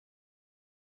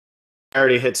I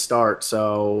already hit start.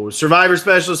 So Survivor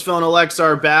Specialist Phil and Alexa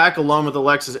are back, along with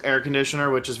Alexa's air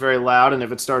conditioner, which is very loud. And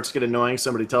if it starts to get annoying,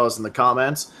 somebody tell us in the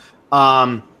comments.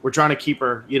 We're trying to keep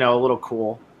her, a little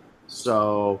cool.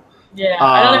 So yeah,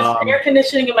 I don't have air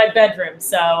conditioning in my bedroom,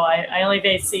 so I only have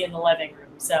AC in the living room.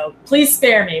 So please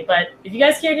spare me. But if you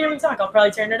guys can't hear me talk, I'll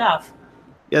probably turn it off.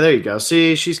 Yeah, there you go.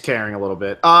 See, she's caring a little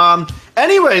bit.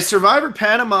 Anyway, Survivor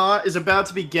Panama is about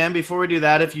to begin. Before we do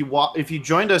that, if you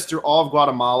joined us through all of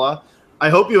Guatemala, I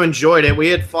hope you enjoyed it. We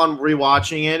had fun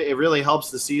rewatching it. It really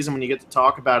helps the season when you get to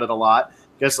talk about it a lot.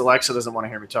 I guess Alexa doesn't want to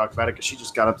hear me talk about it because she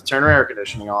just got up to turn her air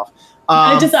conditioning off.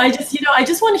 I just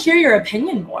want to hear your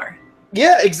opinion more.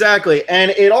 Yeah, exactly.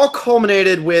 And it all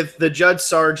culminated with the Judge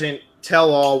Sargent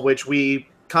tell-all, which we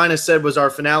kind of said was our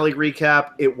finale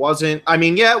recap. It wasn't. I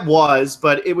mean, yeah, it was,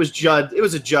 but it was Judd. It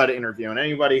was a Judd interview, and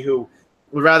anybody who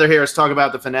would rather hear us talk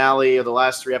about the finale of the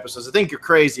last 3 episodes, I think you're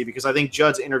crazy because I think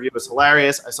Judd's interview was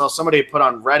hilarious. I saw somebody put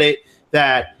on Reddit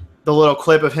that the little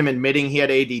clip of him admitting he had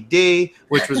ADD,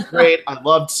 which was great. I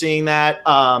loved seeing that.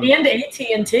 And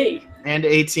AT&T. And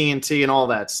AT&T and all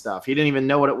that stuff. He didn't even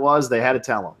know what it was. They had to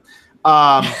tell him.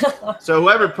 So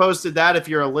whoever posted that, if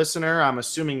you're a listener, I'm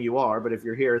assuming you are, but if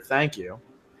you're here, thank you.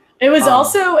 It was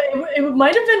also, it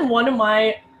might have been one of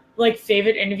my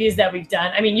favorite interviews that we've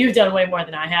done. I mean, you've done way more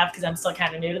than I have because I'm still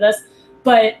kind of new to this.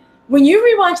 But when you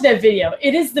rewatch that video,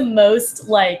 it is the most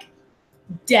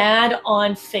dad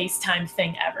on FaceTime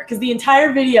thing ever. Because the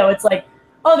entire video, it's like,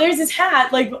 oh, there's his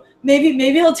hat. Maybe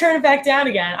he'll turn it back down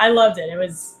again. I loved it. It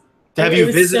was. Have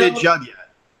you visited Judd yet?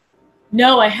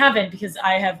 No, I haven't because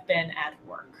I have been at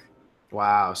work.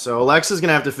 Wow. So Alexa's going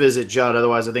to have to visit Judd.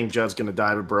 Otherwise, I think Judd's going to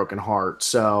die of a broken heart.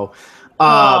 So.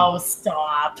 Oh,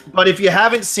 stop. But if you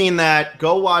haven't seen that,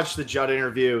 go watch the Judd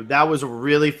interview. That was a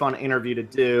really fun interview to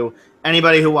do.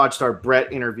 Anybody who watched our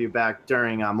Brett interview back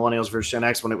during Millennials vs. Gen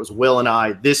X when it was Will and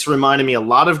I, this reminded me a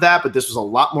lot of that, but this was a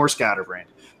lot more scatterbrained.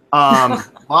 A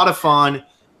lot of fun.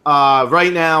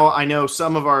 Right now, I know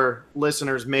some of our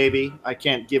listeners, maybe, I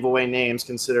can't give away names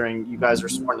considering you guys are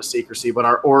sworn to secrecy, but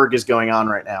our org is going on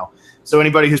right now. So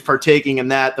anybody who's partaking in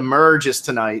that, the merge is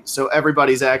tonight. So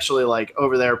everybody's actually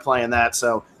over there playing that.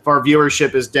 So if our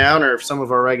viewership is down or if some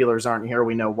of our regulars aren't here,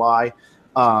 we know why.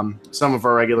 Some of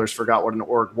our regulars forgot what an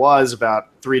org was about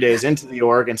 3 days into the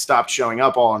org and stopped showing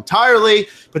up all entirely.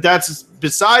 But that's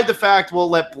beside the fact. We'll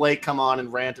let Blake come on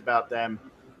and rant about them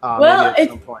maybe at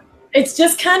some point. It's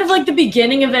just kind of like the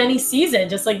beginning of any season,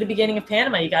 just like the beginning of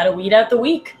Panama. You got to weed out the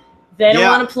weak. If they don't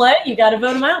want to play, you got to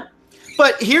vote them out.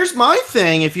 But here's my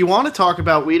thing. If you want to talk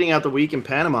about weeding out the weak in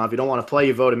Panama, if you don't want to play,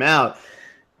 you vote him out.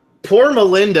 Poor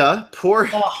Melinda. Poor,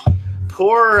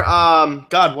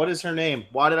 God, what is her name?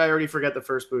 Why did I already forget the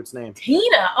first boot's name?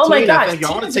 Tina. Oh, my gosh.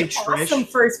 I want to say Trish. Awesome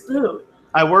first boot.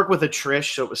 I work with a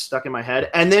Trish, so it was stuck in my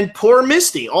head. And then poor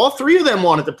Misty. All 3 of them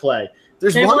wanted to play.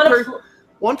 There's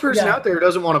one person out there who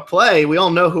doesn't want to play. We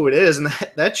all know who it is, and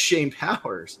that's Shane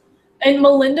Powers. And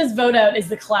Melinda's vote out is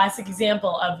the classic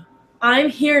example of, I'm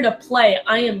here to play.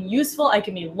 I am useful. I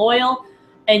can be loyal.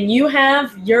 And you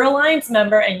have your alliance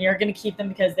member, and you're going to keep them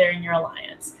because they're in your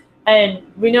alliance. And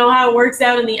we know how it works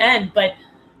out in the end, but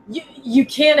you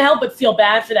can't help but feel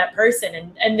bad for that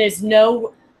person. And there's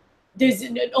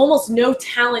almost no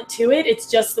talent to it. It's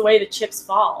just the way the chips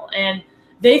fall. And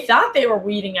they thought they were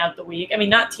weeding out the weak. I mean,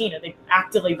 not Tina. They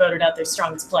actively voted out their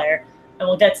strongest player, and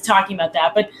we'll get to talking about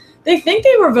that. But they think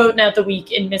they were voting out the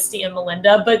weak in Misty and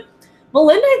Melinda. But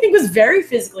Melinda, I think, was very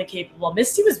physically capable.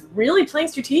 Misty was really playing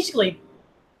strategically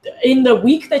in the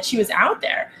week that she was out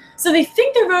there. So they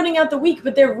think they're voting out the weak,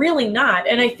 but they're really not.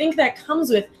 And I think that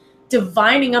comes with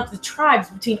dividing up the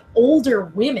tribes between older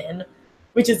women,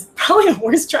 which is probably the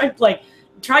worst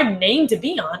tribe name to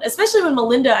be on, especially when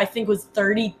Melinda, I think, was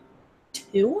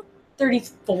 32,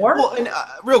 34. Well, and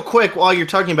real quick, while you're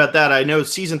talking about that, I know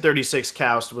season 36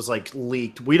 cast was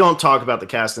leaked. We don't talk about the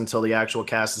cast until the actual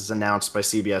cast is announced by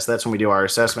CBS. That's when we do our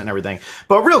assessment and everything.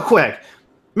 But real quick,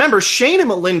 remember, Shane and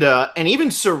Melinda and even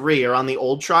Cirie are on the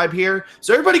old tribe here.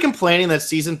 So everybody complaining that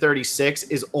season 36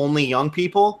 is only young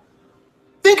people.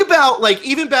 Think about,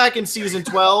 even back in season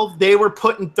 12, they were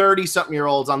putting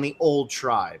 30-something-year-olds on the old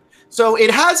tribe. So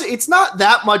it's not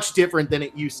that much different than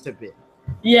it used to be.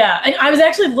 Yeah, and I was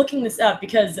actually looking this up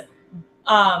because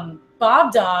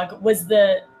Bob Dog was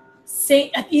the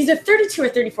same, either 32 or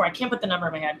 34. I can't put the number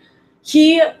in my head.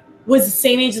 He was the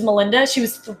same age as Melinda. She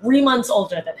was 3 months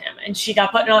older than him, and she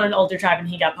got put on an older tribe, and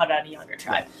he got put on a younger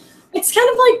tribe. It's kind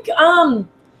of like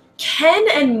Ken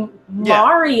and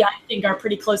Mari, I think, are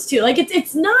pretty close too.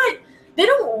 It's not. They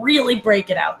don't really break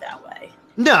it out that way.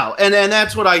 No, and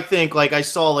that's what I think. Like, I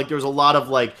saw, like, there was a lot of,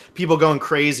 like, people going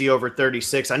crazy over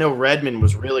 36. I know Redmond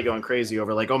was really going crazy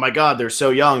over, like, oh my God, they're so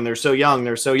young, they're so young,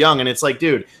 they're so young. And it's like,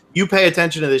 dude, you pay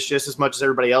attention to this just as much as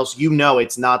everybody else. You know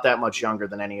it's not that much younger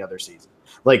than any other season.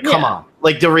 Like, come on.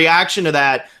 Like, the reaction to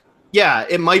that, yeah,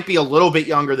 it might be a little bit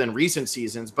younger than recent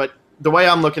seasons, but the way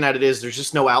I'm looking at it is there's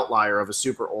just no outlier of a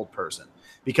super old person.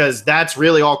 Because that's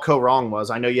really all Co-Wrong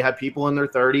was. I know you had people in their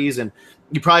 30s, and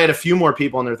you probably had a few more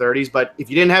people in their 30s, but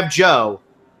if you didn't have Joe,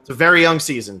 it's a very young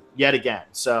season yet again.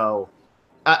 So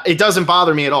it doesn't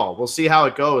bother me at all. We'll see how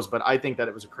it goes, but I think that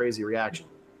it was a crazy reaction.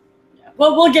 Yeah.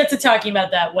 Well, we'll get to talking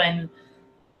about that when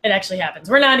it actually happens.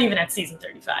 We're not even at season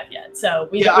 35 yet, so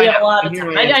we have a lot of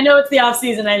time. I know it's the off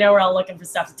season. I know we're all looking for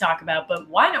stuff to talk about, but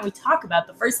why don't we talk about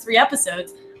the first 3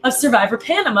 episodes of Survivor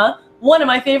Panama, one of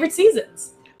my favorite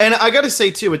seasons? And I got to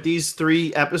say, too, with these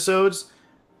 3 episodes,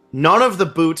 none of the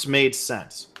boots made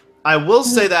sense. I will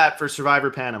say that for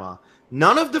Survivor Panama.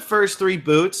 None of the first 3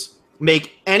 boots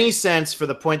make any sense for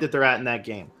the point that they're at in that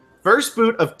game. First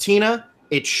boot of Tina,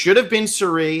 it should have been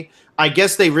Cirie. I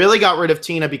guess they really got rid of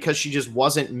Tina because she just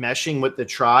wasn't meshing with the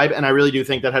tribe, and I really do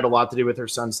think that had a lot to do with her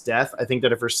son's death. I think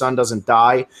that if her son doesn't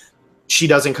die, she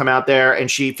doesn't come out there,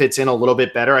 and she fits in a little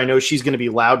bit better. I know she's going to be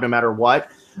loud no matter what.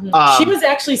 She was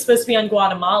actually supposed to be on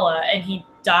Guatemala, and he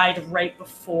died right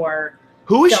before.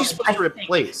 Who is she supposed to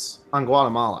replace on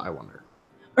Guatemala, I wonder?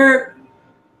 Or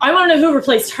I want to know who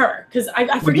replaced her, because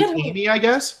I forget. Amy, I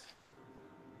guess?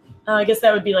 I guess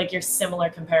that would be like your similar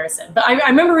comparison. But I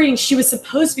remember reading she was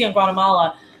supposed to be on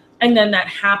Guatemala, and then that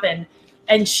happened,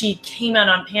 and she came out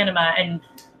on Panama, and,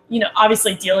 you know,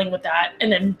 obviously dealing with that, and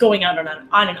then going out on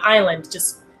an island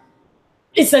just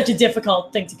is such a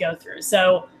difficult thing to go through.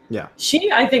 So yeah,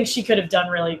 I think she could have done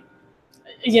really,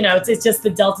 you know, it's just the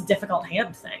dealt a difficult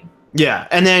hand thing. Yeah,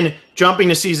 and then jumping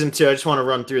to season 2, I just want to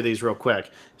run through these real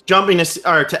quick. Jumping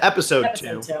to episode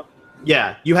 2.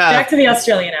 Yeah, you have back to the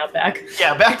Australian outback.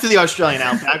 Yeah, back to the Australian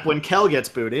outback when Kel gets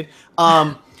booted.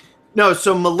 No,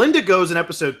 so Melinda goes in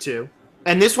episode 2,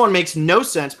 and this one makes no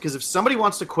sense because if somebody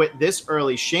wants to quit this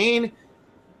early, Shane,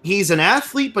 he's an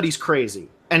athlete, but he's crazy.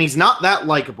 And he's not that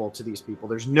likable to these people.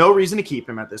 There's no reason to keep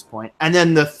him at this point. And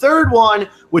then the third one,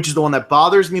 which is the one that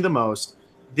bothers me the most,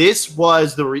 this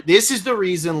is the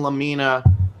reason Lamina,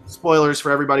 spoilers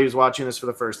for everybody who's watching this for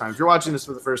the first time. If you're watching this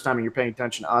for the first time and you're paying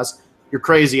attention to us, you're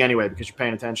crazy anyway because you're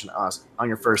paying attention to us on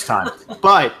your first time.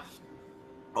 But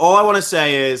all I want to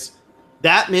say is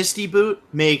that Misty boot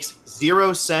makes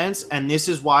 0 sense, and this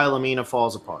is why Lamina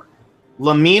falls apart.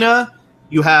 Lamina,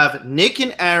 you have Nick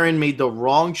and Aaron made the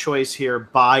wrong choice here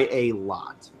by a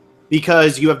lot.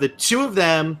 Because you have the 2 of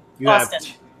them. You have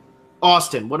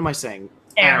Austin. What am I saying?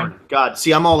 Aaron. God,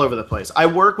 see, I'm all over the place. I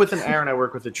work with an Aaron. I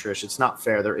work with a Trish. It's not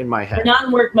fair. They're in my head. We're not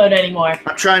in work mode anymore.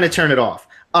 I'm trying to turn it off.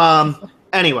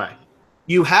 Anyway,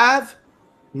 you have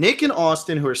Nick and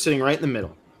Austin who are sitting right in the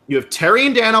middle. You have Terry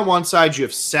and Dan on one side. You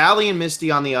have Sally and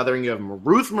Misty on the other. And you have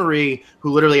Ruth Marie,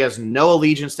 who literally has no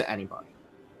allegiance to anybody.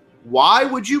 Why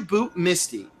would you boot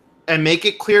Misty and make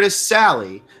it clear to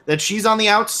Sally that she's on the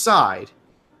outside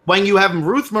when you have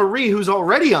Ruth Marie, who's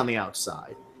already on the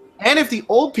outside? And if the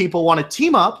old people want to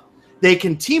team up, they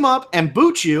can team up and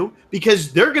boot you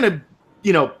because they're going to,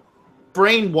 you know,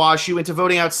 brainwash you into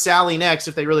voting out Sally next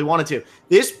if they really wanted to.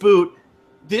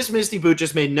 This Misty boot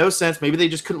just made no sense. Maybe they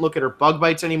just couldn't look at her bug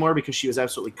bites anymore because she was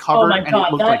absolutely covered. Oh my God, and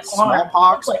it looked like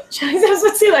smallpox.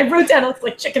 I wrote down it looked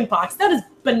like chicken pox. That is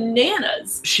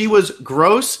bananas. She was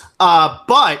gross,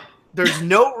 but there's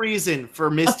no reason for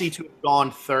Misty to have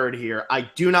gone third here. I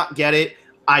do not get it.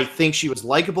 I think she was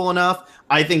likable enough.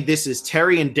 I think this is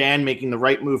Terry and Dan making the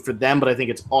right move for them, but I think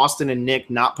it's Austin and Nick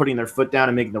not putting their foot down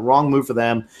and making the wrong move for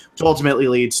them, which ultimately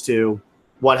leads to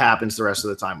what happens the rest of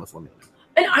the time with Lamina.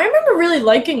 And I remember really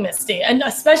liking Misty, and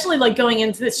especially like going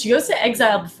into this. She goes to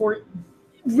Exile before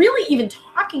really even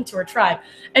talking to her tribe.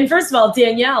 And first of all,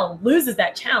 Danielle loses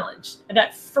that challenge,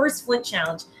 that first Flint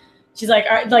challenge. She's like,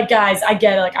 all right, like, guys, I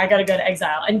get it. Like, I got to go to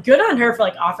Exile. And good on her for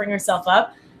like offering herself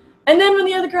up. And then when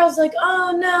the other girl's like,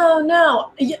 oh,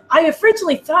 no. I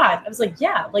originally thought, I was like,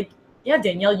 yeah,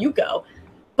 Danielle, you go.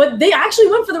 But they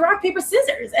actually went for the rock, paper,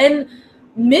 scissors. And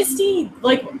Misty,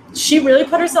 like, she really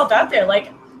put herself out there.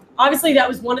 Like, obviously that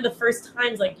was one of the first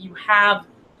times, like, you have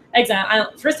Exile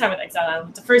Island, first time with Exile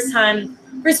Island. The first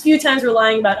few times we're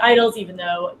lying about idols, even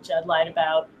though Judd lied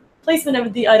about placement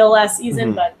of the idol last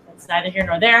season, but that's neither here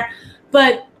nor there.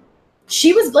 But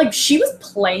she was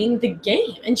playing the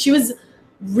game, and she was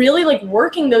really like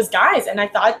working those guys, and I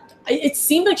thought it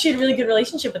seemed like she had a really good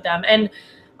relationship with them. And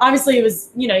obviously it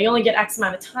was, you know, you only get X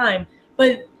amount of time,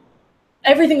 but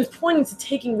everything was pointing to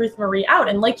taking Ruth Marie out.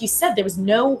 And like you said, there was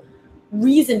no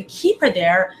reason to keep her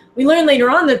there. We learn later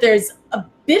on that there's a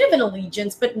bit of an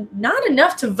allegiance, but not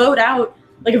enough to vote out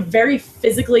like a very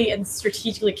physically and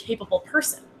strategically capable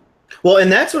person. Well,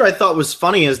 and that's what I thought was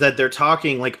funny is that they're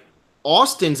talking like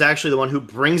Austin's actually the one who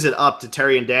brings it up to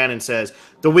Terry and Dan and says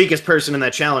the weakest person in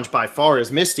that challenge by far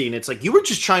is Misty. And it's like, you were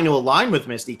just trying to align with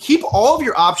Misty. Keep all of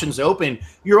your options open.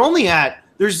 You're only at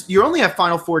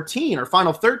final 14 or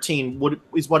final 13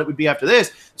 is what it would be after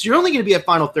this. So you're only going to be at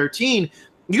final 13.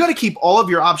 You got to keep all of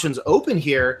your options open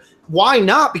here. Why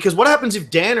not? Because what happens if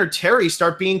Dan or Terry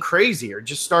start being crazy or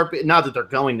just start, not that they're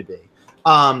going to be.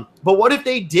 But what if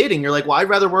they did? And you're like, well, I'd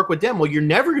rather work with them. Well, you're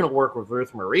never going to work with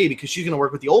Ruth Marie because she's going to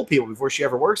work with the old people before she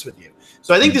ever works with you.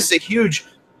 So I think this is a huge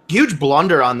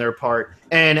blunder on their part.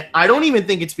 And I don't even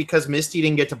think it's because Misty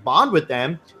didn't get to bond with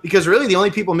them, because really the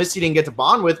only people Misty didn't get to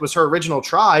bond with was her original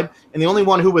tribe. And the only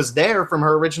one who was there from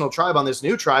her original tribe on this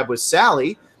new tribe was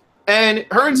Sally. And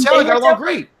her and Sally got along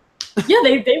great. Yeah,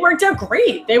 they worked out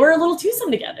great. They were a little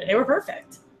twosome together. They were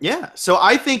perfect. Yeah. So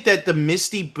I think that the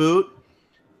Misty boot,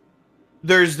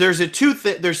 there's two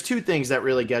things that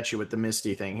really get you with the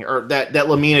Misty thing here, or that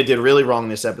Lamina did really wrong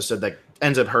this episode that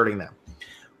ends up hurting them.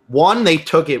 One, they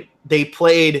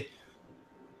played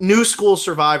New School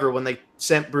Survivor when they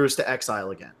sent Bruce to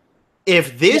exile again.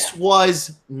 If this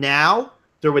was now,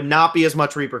 there would not be as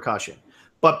much repercussion.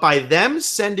 But by them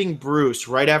sending Bruce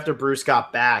right after Bruce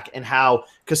got back and how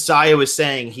Kasaya was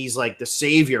saying he's like the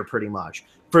savior pretty much,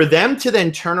 for them to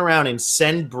then turn around and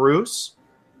send Bruce,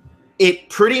 it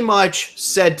pretty much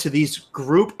said to these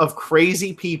group of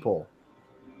crazy people,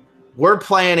 we're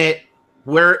playing it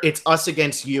where it's us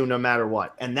against you no matter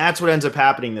what. And that's what ends up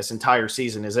happening this entire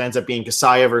season is it ends up being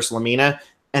Kasaya versus Lamina,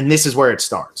 and this is where it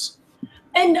starts.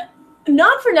 And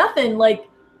not for nothing, like,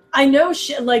 I know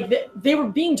they were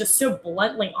being just so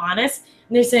bluntly honest,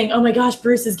 and they're saying, oh my gosh,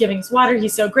 Bruce is giving us water,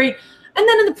 he's so great. And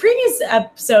then in the previous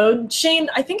episode, Shane,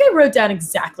 I think I wrote down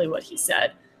exactly what he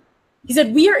said. He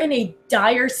said, we are in a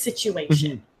dire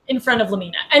situation in front of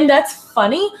Lamina. And that's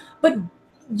funny, but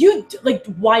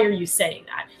why are you saying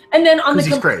that? And then on the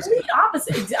complete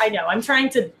opposite, I know, I'm trying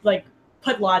to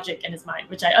put logic in his mind,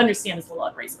 which I understand is a little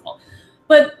unreasonable.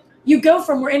 But you go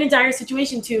from we're in a dire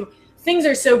situation to things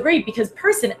are so great because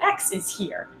person X is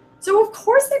here. So of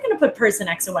course they're going to put person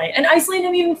X away and isolate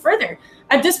him even further.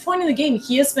 At this point in the game,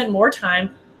 he has spent more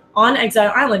time on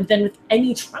Exile Island than with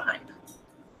any tribe.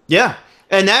 Yeah.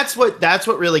 And that's what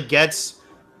really gets,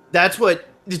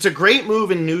 it's a great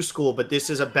move in New School, but this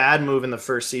is a bad move in the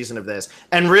first season of this.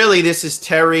 And really, this is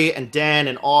Terry and Dan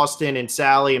and Austin and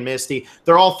Sally and Misty.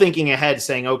 They're all thinking ahead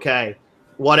saying, okay,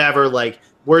 whatever,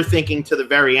 we're thinking to the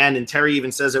very end. And Terry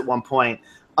even says at one point,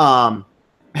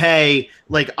 hey,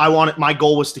 my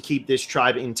goal was to keep this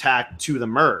tribe intact to the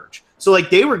merge. So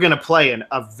they were going to play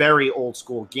a very old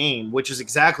school game, which is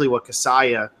exactly what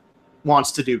Kasaya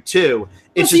wants to do too.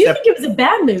 You think it was a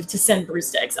bad move to send Bruce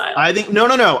to Exile? I think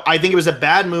no. I think it was a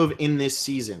bad move in this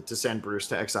season to send Bruce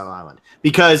to Exile Island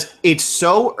because it's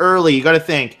so early. You got to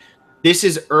think this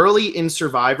is early in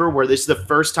Survivor, where this is the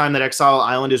first time that Exile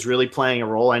Island is really playing a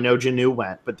role. I know Janu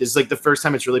went, but this is the first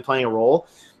time it's really playing a role.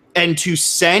 And to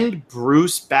send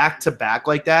Bruce back to back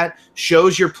like that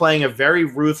shows you're playing a very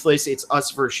ruthless, it's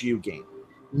us versus you game.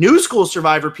 New School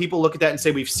Survivor, people look at that and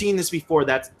say, we've seen this before.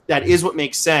 That is what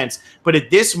makes sense. But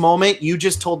at this moment, you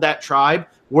just told that tribe,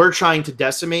 we're trying to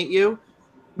decimate you,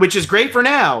 which is great for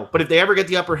now. But if they ever get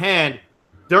the upper hand,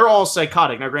 they're all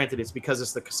psychotic. Now, granted, it's because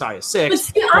it's the Kasaya 6. But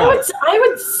see, I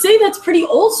would say that's pretty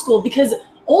old school because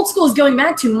old school is going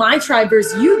back to my tribe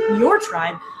versus your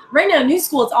tribe. Right now, New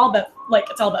School, it's all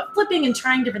about flipping and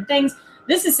trying different things.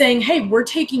 This is saying, hey, we're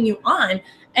taking you on.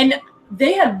 And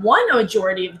they had won a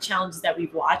majority of the challenges that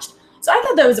we've watched. So I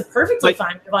thought that was a perfectly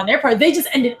fine move on their part. They just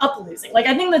ended up losing.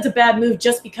 I think that's a bad move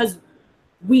just because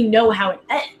we know how it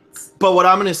ends. But what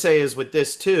I'm going to say is with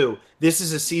this, too, this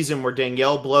is a season where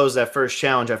Danielle blows that first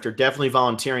challenge after definitely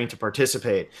volunteering to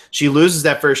participate. She loses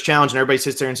that first challenge, and everybody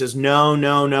sits there and says, no,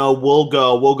 we'll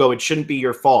go. It shouldn't be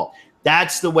your fault.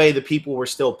 That's the way the people were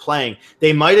still playing.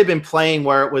 They might have been playing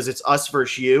where it's us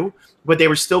versus you, but they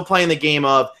were still playing the game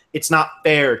of it's not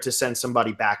fair to send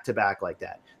somebody back to back like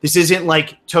that. This isn't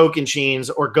like Tocantins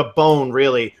or Gabon,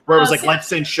 really, where it was let's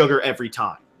send Sugar every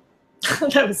time.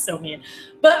 That was so mean.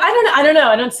 But I don't know.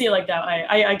 I don't see it like that.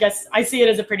 I guess I see it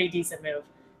as a pretty decent move.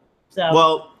 So I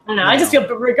don't know. I just feel,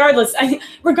 but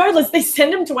regardless, they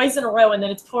send him twice in a row, and then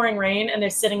it's pouring rain, and they're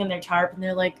sitting in their tarp, and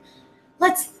they're like,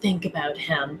 let's think about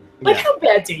him. How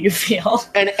bad do you feel?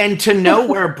 And to know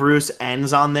where Bruce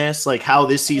ends on this, how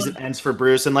this season ends for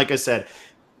Bruce, and like I said,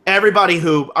 everybody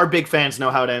who are big fans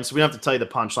know how it ends, so we don't have to tell you the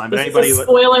punchline. But This anybody is a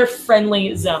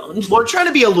spoiler-friendly zone. we're trying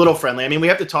to be a little friendly. I mean, we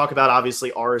have to talk about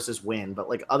obviously Aris's win, but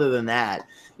like other than that,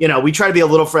 we try to be a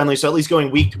little friendly. So at least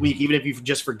going week to week, even if you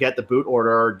just forget the boot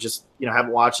order or just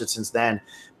haven't watched it since then.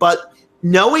 But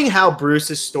knowing how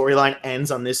Bruce's storyline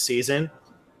ends on this season,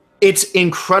 it's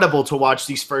incredible to watch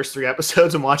these first 3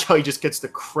 episodes and watch how he just gets the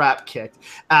crap kicked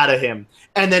out of him.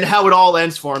 And then how it all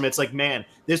ends for him. It's like, man,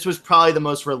 this was probably the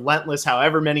most relentless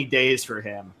however many days for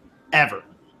him ever.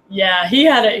 Yeah, he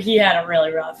had a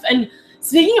really rough. And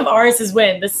speaking of Aris's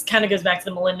win, this kind of goes back to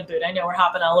the Melinda boot. I know we're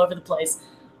hopping all over the place.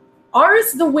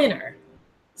 Aris, the winner,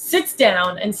 sits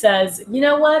down and says, you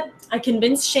know what? I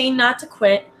convinced Shane not to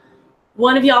quit.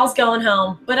 One of y'all's going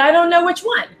home, but I don't know which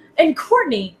one. And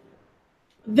Courtney,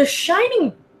 the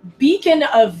shining beacon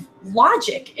of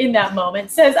logic in that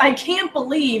moment, says, I can't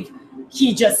believe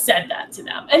he just said that to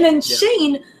them. And then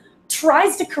Shane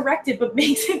tries to correct it, but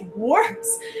makes it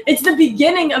worse. It's the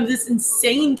beginning of this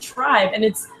insane tribe, and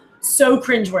it's so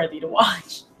cringeworthy to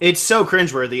watch. It's so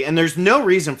cringeworthy, and there's no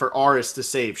reason for Aris to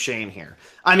save Shane here.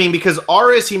 I mean, because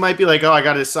Aris, he might be like, oh, I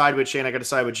got to side with Shane,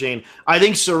 I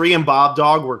think Cirie and Bob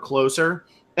Dog were closer,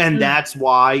 and that's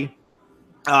why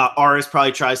Aris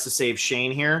probably tries to save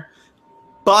Shane here.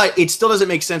 But it still doesn't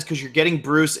make sense because you're getting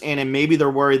Bruce in, and maybe they're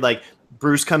worried, like,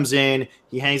 Bruce comes in,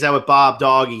 he hangs out with Bob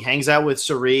Dog, he hangs out with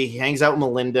Cirie, he hangs out with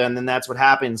Melinda, and then that's what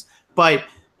happens. But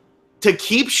to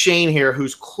keep Shane here,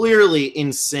 who's clearly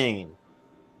insane,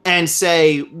 and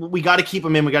say, we got to keep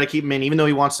him in, even though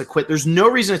he wants to quit, there's no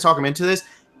reason to talk him into this.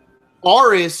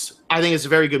 Aris, I think it's a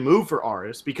very good move for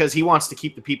Aris because he wants to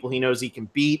keep the people he knows he can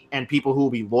beat and people who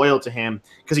will be loyal to him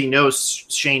because he knows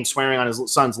Shane swearing on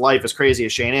his son's life, as crazy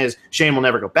as Shane is, Shane will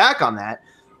never go back on that.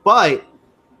 But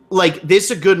like, this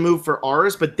is a good move for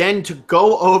Aris, but then to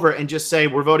go over and just say,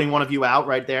 we're voting one of you out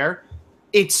right there,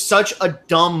 it's such a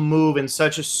dumb move and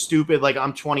such a stupid, like,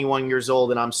 I'm 21 years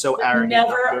old and I'm so arrogant.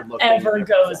 Never, ever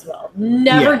goes well.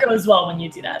 Never goes well when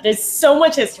you do that. There's so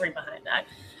much history behind that.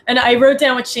 And I wrote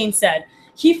down what Shane said.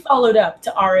 He followed up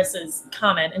to Aris's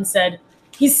comment and said,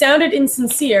 he sounded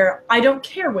insincere. I don't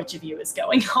care which of you is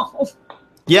going home.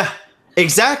 Yeah,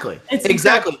 exactly.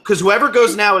 Exactly. Because whoever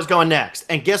goes now is going next.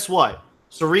 And guess what?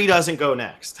 Cirie doesn't go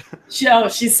next. No,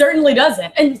 she certainly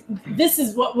doesn't. And this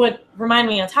is what would remind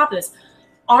me on top of this.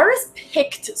 Aris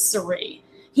picked Cirie.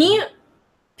 He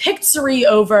picked Cirie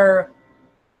over...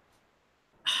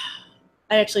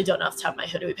 I actually don't know off the top of my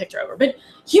head who he picked her over, but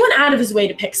he went out of his way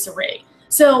to pick Cirie.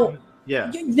 So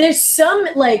there's some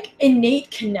like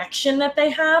innate connection that they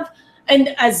have.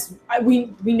 And as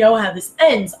we know how this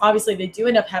ends, obviously they do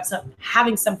end up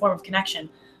having some form of connection.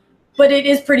 But it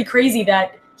is pretty crazy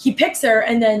that he picks her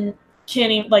and then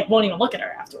won't even look at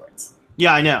her afterwards.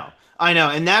 Yeah, I know.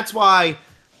 And that's why,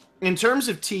 in terms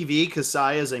of TV,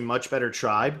 Kasaya is a much better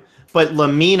tribe. But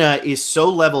Lamina is so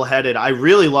level-headed. I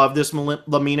really love this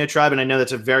Lamina tribe, and I know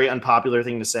that's a very unpopular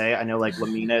thing to say. I know, like,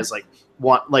 Lamina is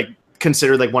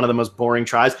considered like one of the most boring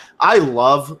tribes. I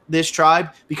love this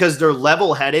tribe because they're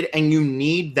level-headed, and you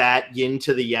need that yin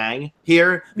to the yang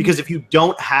here. Because if you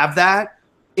don't have that,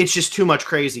 it's just too much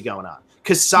crazy going on.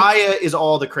 Kasaya is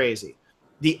all the crazy.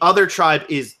 The other tribe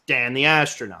is Dan the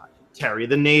astronaut, Terry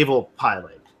the naval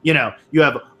pilot. You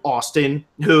have Austin,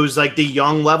 who's like the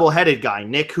young level-headed guy.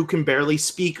 Nick, who can barely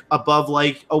speak above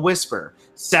like a whisper.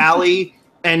 Sally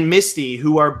and Misty,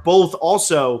 who are both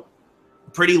also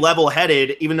pretty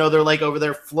level-headed, even though they're like over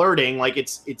there flirting. Like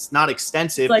it's not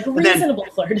extensive. Like reasonable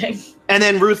flirting. And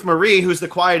then Ruth Marie, who's the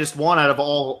quietest one out of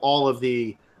all of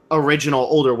the original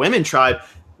older women tribe.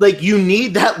 Like, you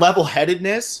need that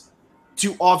level-headedness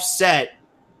to offset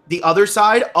the other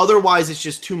side. Otherwise, it's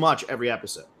just too much every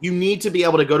episode. You need to be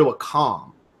able to go to a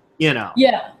calm,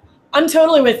 Yeah, I'm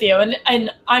totally with you.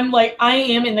 And I'm like, I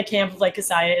am in the camp of like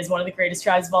Kasaya is one of the greatest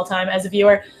tribes of all time as a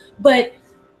viewer. But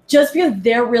just because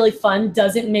they're really fun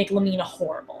doesn't make Lamina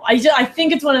horrible. I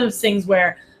think it's one of those things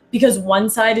where because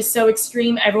one side is so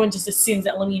extreme, everyone just assumes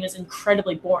that Lamina is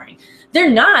incredibly boring.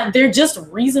 They're not. They're just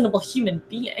reasonable human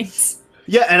beings.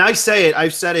 Yeah, and I've said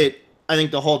it, I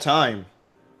think, the whole time.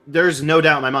 There's no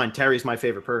doubt in my mind Terry's my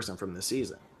favorite person from this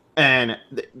season. And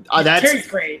that's Terry's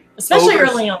great, especially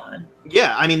early on.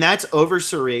 Yeah, I mean, that's over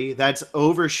Cirie. That's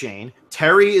over Shane.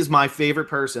 Terry is my favorite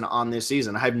person on this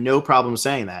season. I have no problem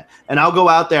saying that. And I'll go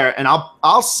out there and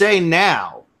I'll say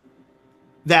now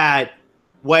that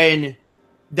in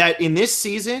this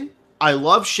season, I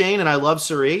love Shane and I love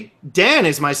Cirie. Dan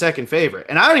is my second favorite.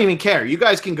 And I don't even care. You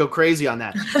guys can go crazy on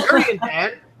that. Terry and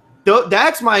Dan,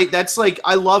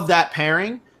 I love that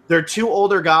pairing. They're two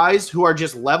older guys who are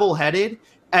just level-headed.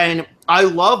 And I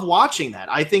love watching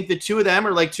that. I think the two of them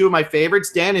are like two of my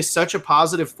favorites. Dan is such a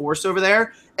positive force over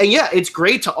there. And yeah, it's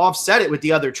great to offset it with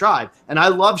the other tribe. And I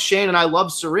love Shane and I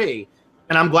love Cirie.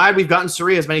 And I'm glad we've gotten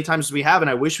Cirie as many times as we have. And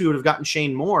I wish we would have gotten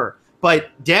Shane more.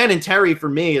 But Dan and Terry for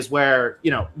me is where,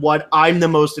 you know, what I'm the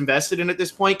most invested in at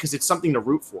this point because it's something to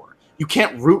root for. You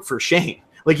can't root for Shane.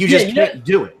 Like you just can't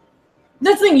do it.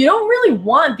 That's the thing. You don't really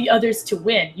want the others to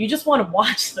win. You just want to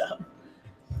watch them.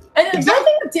 And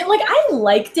exactly. Dan, like I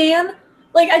like Dan.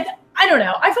 Like I don't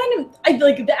know. I find him. I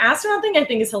like the astronaut thing. I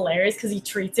think is hilarious because he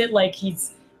treats it like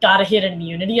he's got to hit an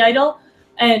immunity idol,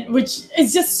 and which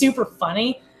is just super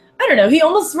funny. I don't know. He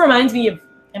almost reminds me of.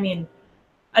 I mean,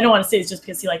 I don't want to say it's just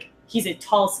because he's a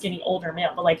tall, skinny, older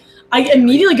male, but like I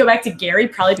immediately go back to Gary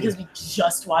probably because we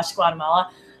just watched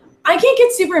Guatemala. I can't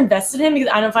get super invested in him because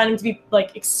I don't find him to be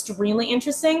like extremely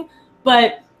interesting,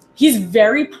 but he's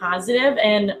very positive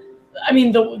and. I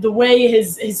mean, the way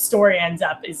his story ends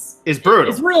up is brutal.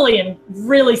 It's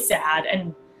really sad,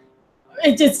 and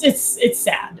it's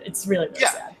sad. It's really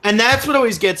sad. And that's what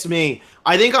always gets me.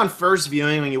 I think on first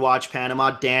viewing when you watch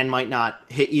Panama, Dan might not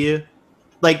hit you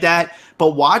like that,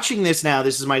 but watching this now,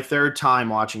 this is my third time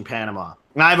watching Panama,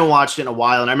 and I haven't watched it in a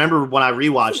while. And I remember when I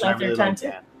rewatched it, I really liked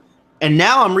Dan. And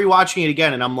now I'm rewatching it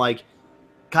again, and I'm like,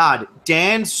 God,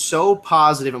 Dan's so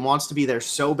positive and wants to be there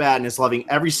so bad and is loving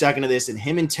every second of this. And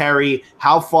him and Terry,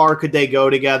 how far could they go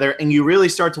together? And you really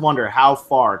start to wonder how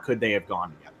far could they have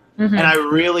gone together. Mm-hmm. And I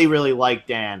really, really like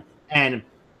Dan. And,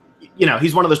 you know,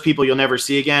 he's one of those people you'll never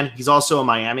see again. He's also a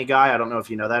Miami guy. I don't know if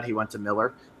you know that. He went to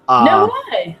Miller. No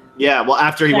way. Yeah, well,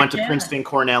 after he went to Princeton,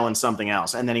 Cornell, and something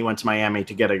else. And then he went to Miami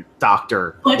to get a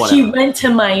doctor. But whatever. He went to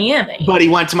Miami. But he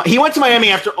went to Miami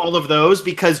after all of those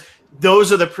because –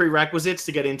 those are the prerequisites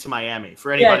to get into Miami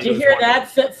for anybody. Yeah, did you hear that?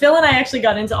 Phil and I actually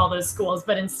got into all those schools,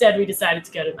 but instead we decided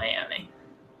to go to Miami.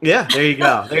 Yeah, there you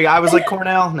go. I was like,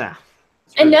 Cornell? Nah.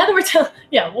 And now that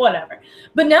we're whatever.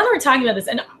 But now that we're talking about this,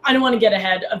 and I don't want to get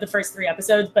ahead of the first 3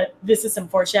 episodes, but this is some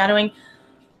foreshadowing.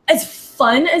 As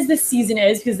fun as this season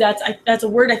is, because that's a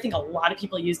word I think a lot of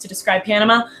people use to describe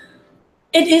Panama,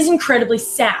 it is incredibly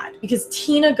sad because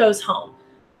Tina goes home.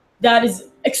 That is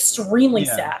extremely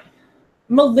sad.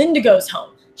 Melinda goes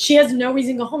home. She has no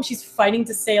reason to go home. She's fighting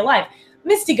to stay alive.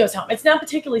 Misty goes home. It's not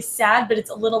particularly sad, but it's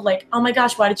a little like, oh my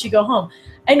gosh, why did she go home?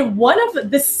 And one of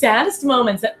the saddest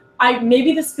moments that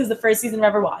maybe this is the first season I've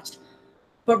ever watched,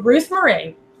 but Ruth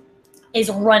Marie is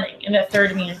running in the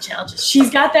 3rd immunity challenges. She's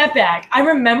got that bag. I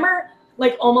remember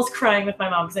like almost crying with my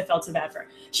mom because I felt so bad for her.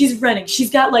 She's running.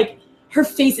 She's got like, her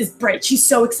face is bright. She's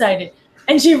so excited.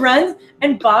 And she runs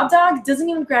and Bob Dog doesn't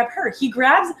even grab her. He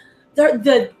grabs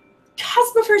the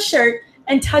cusp of her shirt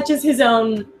and touches his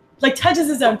own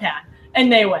pad,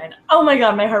 and they win. Oh my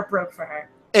god, my heart broke for her.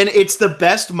 And it's the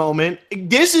best moment.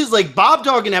 This is like Bob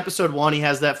Dog in episode 1. He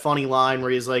has that funny line where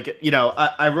he's like, you know,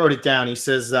 I wrote it down. He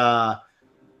says,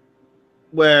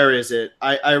 where is it?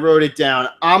 I wrote it down.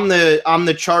 I'm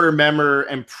the charter member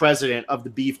and president of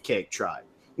the Beefcake tribe.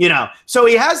 You know, so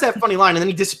he has that funny line and then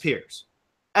he disappears.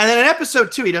 And then in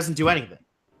episode 2, he doesn't do anything.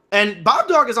 And Bob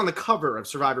Dog is on the cover of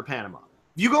Survivor Panama.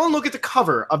 If you go and look at the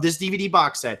cover of this DVD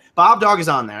box set, Bob Dog is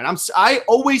on there. And I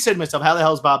always said to myself, how the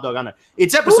hell is Bob Dog on there?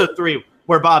 It's episode 3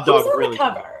 where Bob Dog really. Who's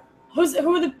on the cover?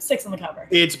 Who are the 6 on the cover?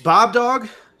 It's Bob Dog,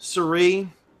 Cirie,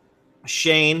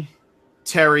 Shane,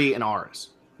 Terry, and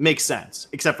Aris. Makes sense,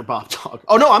 except for Bob Dog.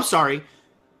 Oh, no, I'm sorry.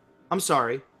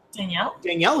 Danielle?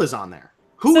 Danielle is on there.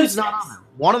 Who is not on there?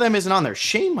 One of them isn't on there.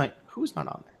 Shane might. Who's not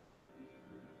on there?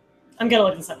 I'm going to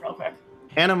look this up real quick.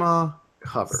 Panama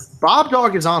cover. Bob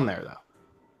Dog is on there, though.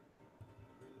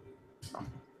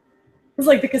 It's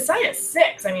like the Kasaya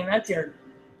 6. I mean, that's your.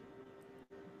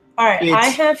 All right, I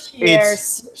have here.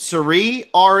 It's Cirie,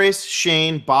 Aris,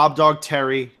 Shane, Bob Dog,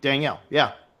 Terry, Danielle.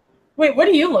 Yeah. Wait, what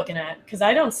are you looking at? Because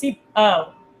I don't see.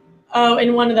 Oh,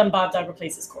 in one of them, Bob Dog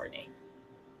replaces Courtney.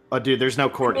 Oh, dude, there's no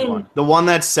Courtney one. The one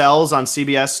that sells on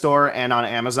CBS Store and on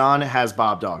Amazon has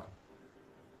Bob Dog.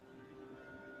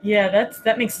 Yeah,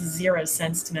 that makes 0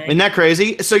 sense to me. Isn't that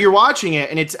crazy? So you're watching it,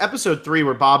 and it's episode 3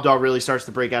 where Bob Dog really starts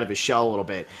to break out of his shell a little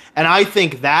bit. And I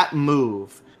think that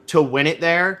move to win it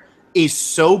there is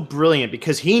so brilliant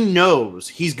because he knows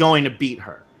he's going to beat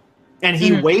her. And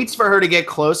he waits for her to get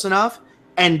close enough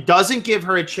and doesn't give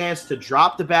her a chance to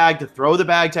drop the bag, to throw the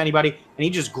bag to anybody. And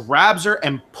he just grabs her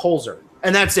and pulls her.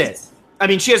 And that's it. I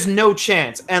mean, she has no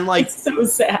chance. And like, it's so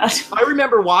sad. I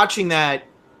remember watching that.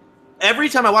 Every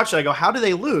time I watch it, I go, how do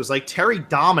they lose? Like, Terry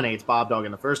dominates Bob Dog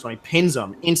in the first one. He pins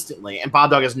him instantly, and Bob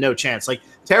Dog has no chance. Like,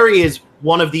 Terry is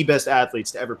one of the best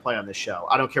athletes to ever play on this show.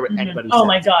 I don't care what anybody says. Oh,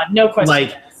 my God. No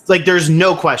question. Like, there's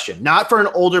no question. Not for an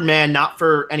older man, not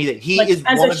for anything. He is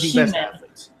one of the best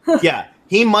athletes. Yeah.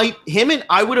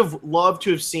 I would have loved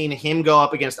to have seen him go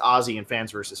up against Ozzy in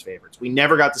Fans versus Favorites. We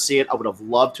never got to see it. I would have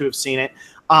loved to have seen it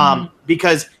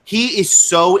because he is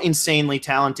so insanely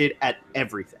talented at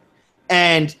everything.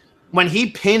 And when he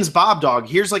pins Bob Dog,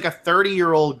 here's like a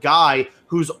 30-year-old guy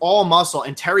who's all muscle,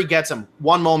 and Terry gets him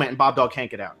one moment, and Bob Dog can't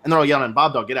get out. And they're all yelling,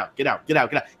 Bob Dog, get out, get out, get out,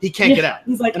 get out. He can't get out.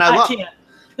 He's like, and I can't.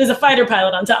 There's a fighter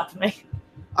pilot on top of me.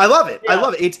 I love it. Yeah. I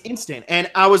love it. It's instant. And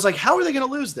I was like, how are they going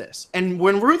to lose this? And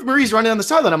when Ruth Marie's running on the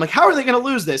sideline, I'm like, how are they going to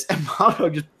lose this? And Bob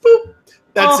Dog just, boop,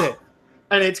 that's it.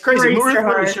 And it's crazy. Ruth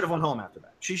Marie should have went home after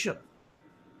that. She should have.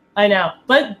 I know.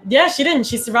 But, yeah, she didn't.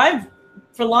 She survived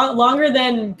for longer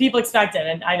than people expected,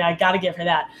 and I got to give her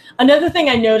that. Another thing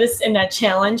I noticed in that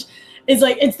challenge is,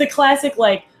 like, it's the classic,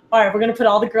 like, all right, we're going to put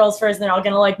all the girls first, and they're all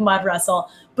going to, like, mud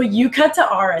wrestle. But you cut to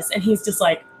Aris, and he's just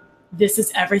like, this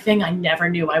is everything I never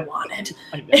knew I wanted.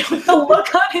 And with the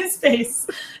look on his face,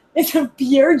 it's a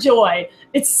pure joy.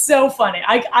 It's so funny.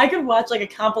 I could watch like a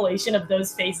compilation of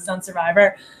those faces on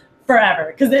Survivor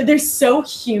forever because they're so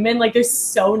human. Like they're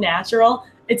so natural.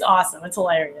 It's awesome. It's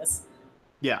hilarious.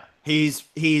 Yeah, he's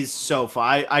so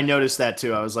fun. I noticed that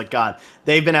too. I was like, God,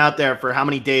 they've been out there for how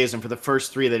many days? And for the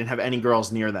first 3, they didn't have any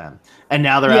girls near them. And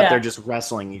now they're out there just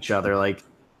wrestling each other. Like,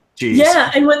 jeez.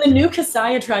 Yeah, and when the new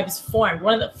Kasaya tribe is formed,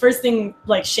 one of the first thing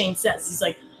like Shane says, he's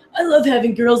like, I love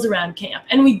having girls around camp.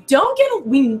 And we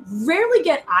rarely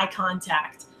get eye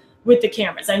contact with the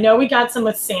cameras. I know we got some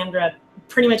with Sandra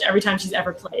pretty much every time she's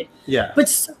ever played. Yeah. But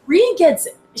Cirie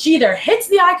she either hits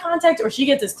the eye contact or she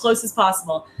gets as close as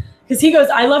possible. Because he goes,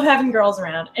 I love having girls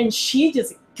around. And she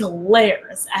just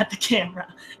glares at the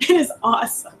camera. It is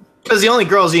awesome. Because the only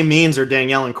girls he means are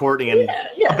Danielle and Courtney, and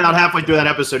about halfway through that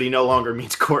episode, he no longer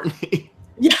means Courtney.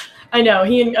 Yeah, I know.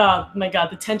 He and my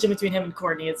God, the tension between him and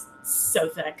Courtney is so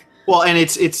thick. Well, and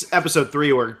it's episode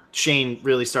 3 where Shane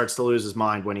really starts to lose his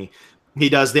mind when he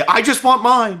does the I just want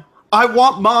mine. I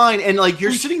want mine. And like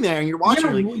you're sitting there and you're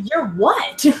watching you're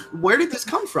what? Where did this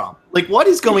come from? Like what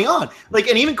is going on? Like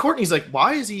and even Courtney's like,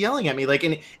 why is he yelling at me? Like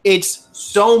and it's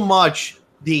so much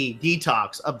the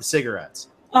detox of the cigarettes.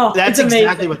 Oh, that's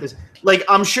exactly what this. Like,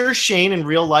 I'm sure Shane in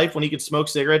real life, when he could smoke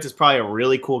cigarettes, is probably a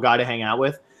really cool guy to hang out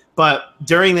with. But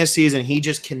during this season, he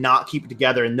just cannot keep it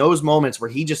together. In those moments where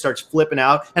he just starts flipping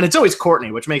out, and it's always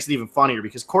Courtney, which makes it even funnier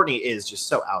because Courtney is just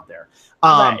so out there.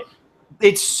 Right.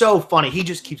 It's so funny. He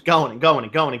just keeps going and going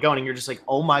and going and going, and you're just like,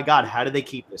 oh my God, how do they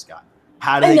keep this guy?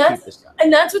 How do they keep this guy?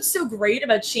 And that's what's so great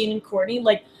about Shane and Courtney.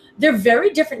 Like, they're very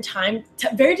different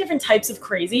very different types of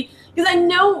crazy. Because I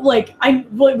know, like,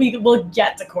 we will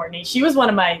get to Courtney. She was one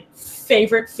of my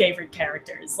favorite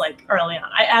characters, like, early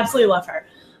on. I absolutely love her.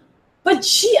 But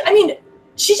she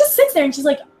just sits there and she's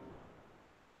like,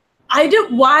 how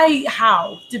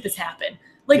did this happen?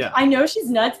 Like, I know she's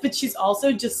nuts, but she's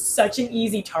also just such an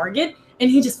easy target, and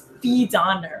he just feeds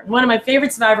on her. One of my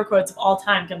favorite Survivor quotes of all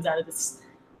time comes out of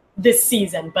this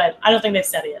season, but I don't think they've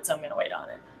said it yet, so I'm going to wait on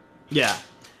it. Yeah.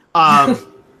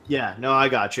 Yeah, no, I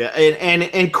got you.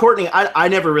 And Courtney, I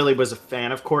never really was a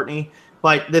fan of Courtney,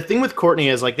 but the thing with Courtney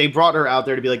is like they brought her out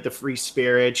there to be like the free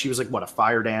spirit. She was like what, a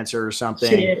fire dancer or something.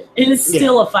 She is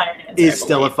still a fire dancer. Is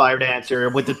still a fire dancer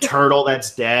with the turtle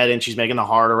that's dead, and she's making the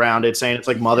heart around it, saying it's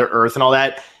like Mother Earth and all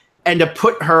that. And to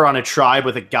put her on a tribe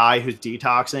with a guy who's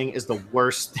detoxing is the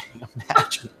worst thing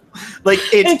imaginable. Like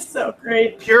it's so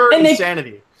great, pure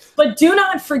insanity. But do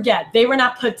not forget, they were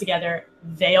not put together.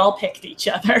 They all picked each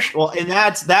other. Well, and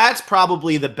that's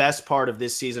probably the best part of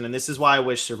this season, and this is why I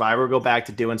wish Survivor would go back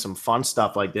to doing some fun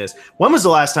stuff like this. When was the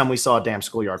last time we saw a damn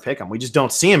schoolyard pick 'em? We just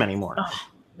don't see them anymore.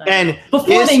 And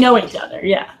before they know each other,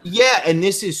 yeah. Yeah, and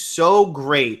this is so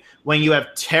great when you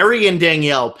have Terry and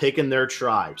Danielle picking their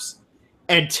tribes.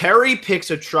 And Terry picks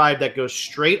a tribe that goes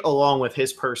straight along with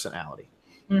his personality.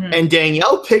 Mm-hmm. And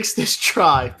Danielle picks this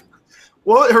tribe.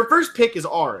 Well, her first pick is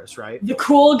Aris, right? The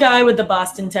cool guy with the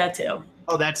Boston tattoo.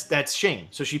 Oh, that's Shane.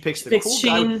 So she picks the cool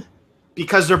guy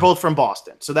because they're both from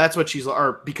Boston. So that's what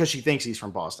or because she thinks he's from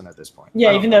Boston at this point.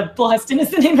 Yeah, even though Boston is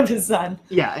the name of his son.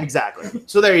 Yeah, exactly.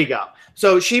 So there you go.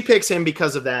 So she picks him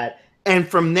because of that. And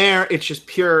from there, it's just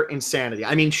pure insanity.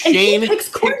 I mean, Shane picks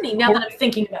Courtney, now that I'm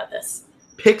thinking about this.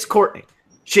 Picks Courtney.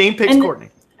 Shane picks Courtney.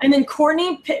 And then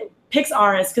Courtney picks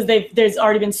Aris because there's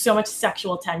already been so much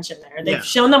sexual tension there. They've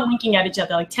shown them winking at each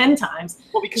other like 10 times.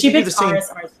 Well, because she picks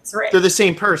Aris Cirie. They're the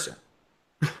same person.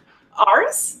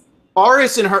 Aris?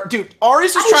 Aris and her, dude.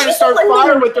 Aris is trying to start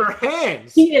fire with her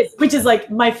hands. He is, which is like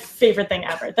my favorite thing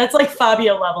ever. That's like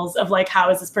Fabio levels of like,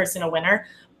 how is this person a winner?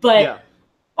 But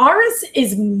Aris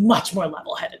is much more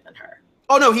level-headed than her.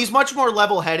 Oh no, he's much more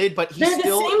level-headed, but they're the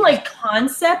same like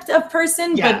concept of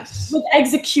person, yes. But with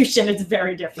execution, it's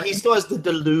very different. He still has the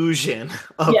delusion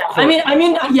of yeah.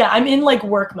 I'm in like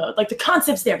work mode. Like the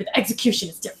concept's there, but the execution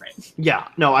is different. Yeah,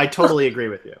 no, I totally agree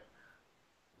with you.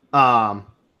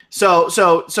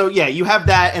 So yeah, you have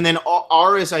that, and then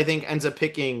Aris I think ends up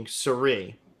picking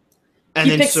Cirie. And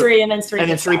he picks Cirie, and then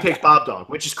Cirie picks Bob Dog,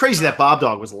 which is crazy that Bob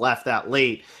Dog was left that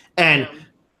late, and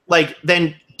like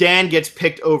then. Dan gets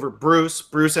picked over Bruce.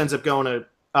 Bruce ends up going to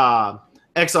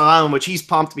Exile Island, which he's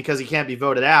pumped because he can't be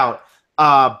voted out.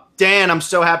 Dan, I'm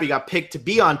so happy got picked to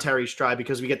be on Terry's tribe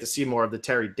because we get to see more of the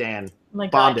Terry-Dan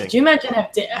bonding. Could you imagine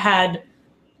if had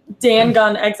Dan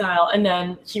gone to Exile and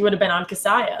then he would have been on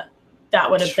Kasaya? That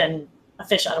would have been a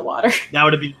fish out of water. That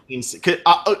would have been insane.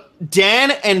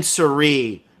 Dan and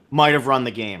Cirie might have run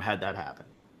the game had that happened.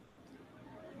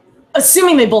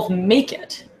 Assuming they both make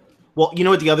it. Well, you know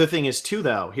what the other thing is too,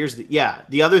 though?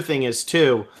 The other thing is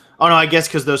too. Oh no, I guess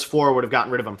because those 4 would have gotten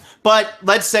rid of him. But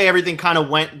let's say everything kind of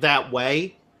went that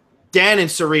way. Dan and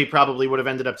Cirie probably would have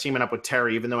ended up teaming up with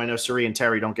Terry, even though I know Cirie and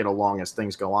Terry don't get along as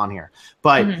things go on here.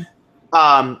 But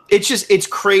it's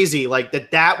crazy, like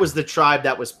that was the tribe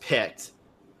that was picked,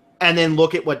 and then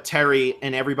look at what Terry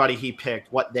and everybody he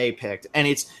picked, what they picked, and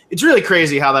it's really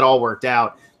crazy how that all worked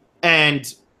out,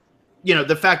 and. You know,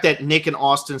 the fact that Nick and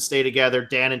Austin stay together,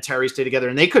 Dan and Terry stay together,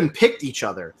 and they couldn't pick each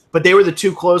other, but they were the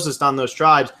 2 closest on those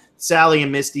tribes. Sally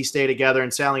and Misty stay together,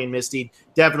 and Sally and Misty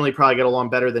definitely probably get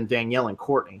along better than Danielle and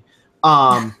Courtney.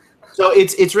 So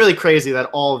it's really crazy that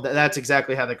all of that's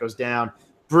exactly how that goes down.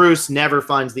 Bruce never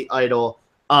finds the idol.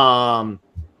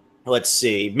 Let's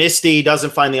see. Misty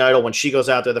doesn't find the idol when she goes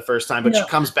out there the first time, but she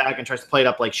comes back and tries to play it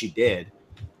up like she did.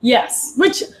 Yes,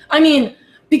 which, I mean,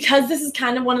 because this is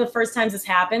kind of one of the first times this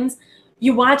happens,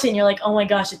 you watch it and you're like, oh my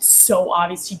gosh, it's so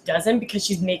obvious she doesn't because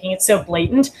she's making it so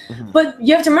blatant. But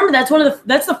you have to remember that's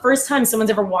the first time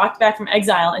someone's ever walked back from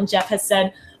Exile and Jeff has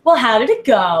said, well, how did it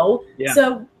go? Yeah.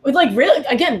 So like really,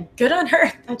 again, good on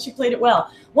her that she played it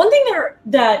well. One thing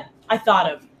that I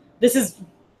thought of, this is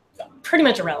pretty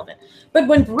much irrelevant, but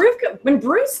when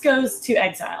Bruce goes to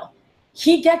Exile,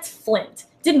 he gets Flint.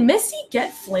 Did Misty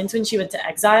get Flint when she went to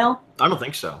Exile? I don't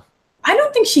think so. I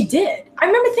don't think she did. I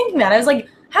remember thinking that. I was like,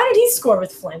 how did he score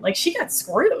with Flint? Like, she got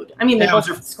screwed. I mean, they both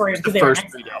got screwed because they were in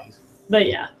Exile. But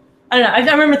yeah, I don't know.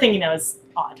 I remember thinking that was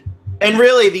odd. And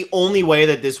really, the only way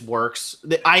that this works,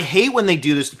 I hate when they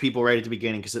do this to people right at the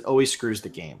beginning because it always screws the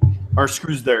game or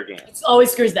screws their game. It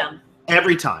always screws them.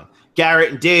 Every time.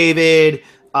 Garrett and David.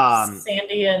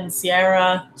 Sandy and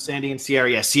Ciara.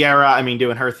 Yeah, Ciara, I mean,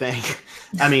 doing her thing.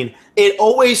 I mean, it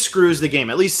always screws the game.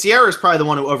 At least Ciara is probably the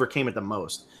one who overcame it the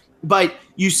most. But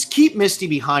you keep Misty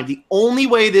behind. The only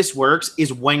way this works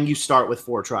is when you start with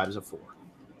 4 tribes of 4.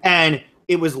 And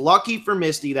it was lucky for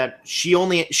Misty that she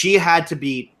had to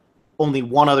beat only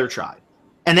one other tribe.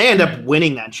 And they end up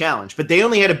winning that challenge. But they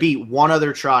only had to beat one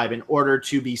other tribe in order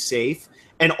to be safe.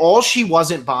 And all she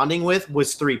wasn't bonding with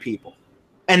was 3 people.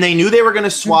 And they knew they were going to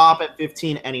swap at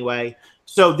 15 anyway.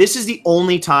 So this is the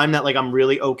only time that like I'm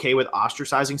really okay with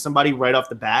ostracizing somebody right off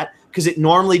the bat because it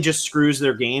normally just screws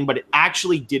their game, but it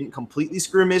actually didn't completely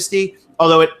screw Misty,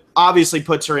 although it obviously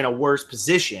puts her in a worse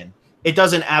position. It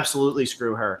doesn't absolutely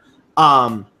screw her.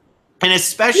 And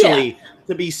especially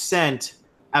to be sent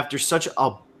after such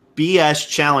a BS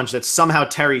challenge that somehow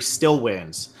Terry still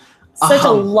wins. Such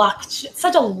a luck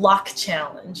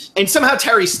challenge. And somehow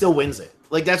Terry still wins it.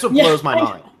 Like that's what blows my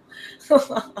mind.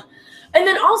 And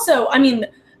then also, I mean,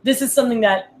 this is something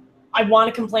that I want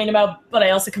to complain about, but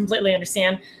I also completely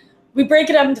understand. We break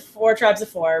it up into 4 tribes of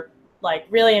 4, like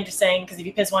really interesting because if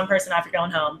you piss one person off, you're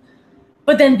going home.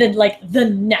 But then the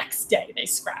next day they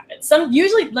scrap it.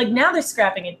 Usually like now they're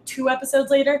scrapping it 2 episodes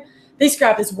later. They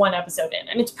scrap this 1 episode in,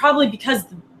 and it's probably because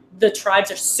the tribes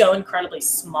are so incredibly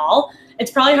small.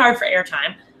 It's probably hard for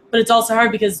airtime, but it's also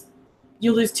hard because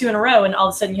you lose 2 in a row, and all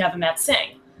of a sudden you have a Matt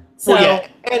Singh. So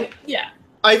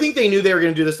I think they knew they were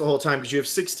going to do this the whole time because you have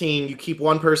 16, you keep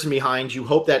one person behind, you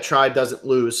hope that tribe doesn't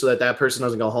lose so that person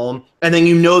doesn't go home, and then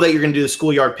you know that you're going to do the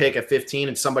schoolyard pick at 15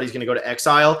 and somebody's going to go to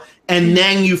Exile, and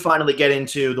then you finally get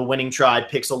into the winning tribe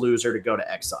picks a loser to go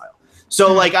to Exile.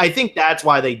 So, like, I think that's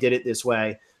why they did it this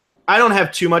way. I don't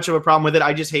have too much of a problem with it.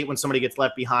 I just hate when somebody gets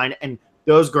left behind, and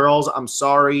those girls, I'm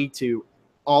sorry to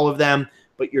all of them,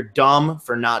 but you're dumb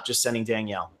for not just sending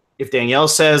Danielle. If Danielle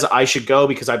says, I should go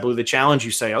because I blew the challenge, you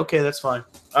say, okay, that's fine.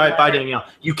 All right, bye, Danielle.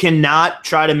 You cannot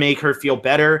try to make her feel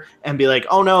better and be like,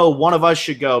 oh, no, one of us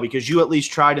should go because you at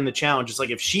least tried in the challenge. It's like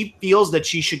if she feels that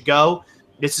she should go,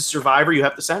 this is Survivor, you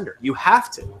have to send her. You have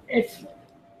to.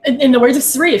 In the words of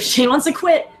Cirie, if Shane wants to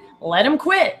quit, let him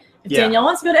quit. If Danielle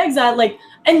wants to go to Exile, like,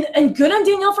 and good on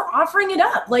Danielle for offering it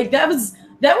up. Like, that was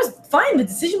fine. The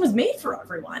decision was made for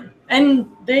everyone. And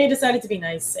they decided to be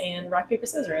nice and rock, paper,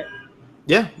 scissors it.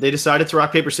 Yeah, they decided to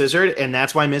rock, paper, scissors, and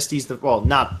that's why Misty's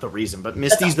not the reason, but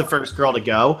Misty's the first girl to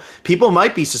go. People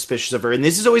might be suspicious of her, and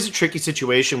this is always a tricky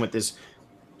situation with this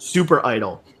super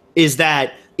idol, is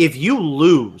that if you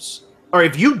lose, or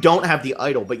if you don't have the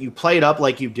idol, but you play it up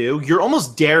like you do, you're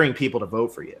almost daring people to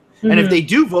vote for you. And if they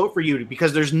do vote for you,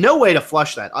 because there's no way to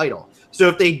flush that idol. So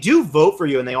if they do vote for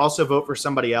you and they also vote for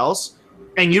somebody else,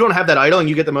 and you don't have that idol and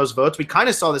you get the most votes, we kind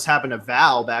of saw this happen to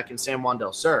Val back in San Juan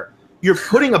del Sur. You're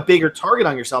putting a bigger target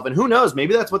on yourself. And who knows,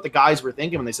 maybe that's what the guys were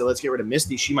thinking when they said, let's get rid of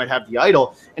Misty. She might have the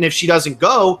idol. And if she doesn't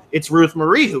go, it's Ruth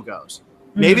Marie who goes.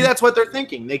 Maybe that's what they're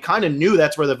thinking. They kind of knew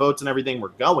that's where the votes and everything were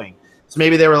going. So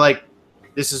maybe they were like,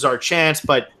 this is our chance.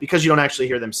 But because you don't actually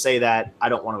hear them say that, I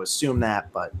don't want to assume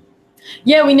that. But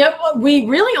yeah, we know we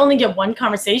really only get one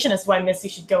conversation as to why Misty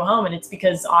should go home. And it's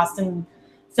because Austin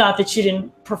thought that she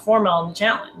didn't perform well in the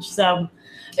challenge. So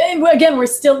again,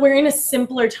 we're in a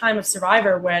simpler time of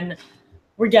Survivor when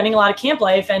we're getting a lot of camp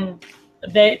life, and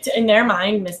in their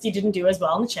mind, Misty didn't do as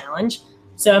well in the challenge,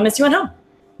 so Misty went home.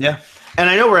 Yeah, and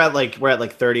I know we're at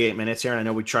like 38 minutes here, and I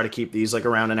know we try to keep these like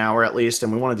around an hour at least,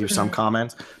 and we want to do some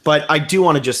comments, but I do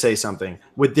want to just say something.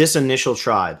 With this initial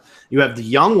tribe, you have the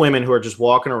young women who are just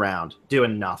walking around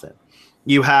doing nothing.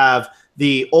 You have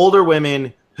the older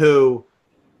women who,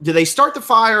 do they start the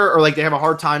fire, or like they have a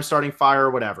hard time starting fire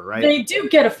or whatever, right? They do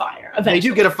get a fire eventually. They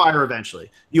do get a fire eventually.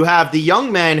 You have the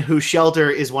young men whose shelter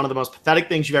is one of the most pathetic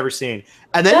things you've ever seen.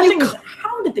 And then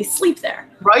how did they sleep there?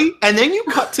 Right? And then you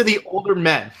cut to the older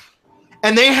men.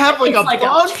 And they have like a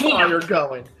bonfire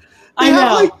going. I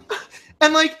know.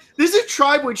 This is a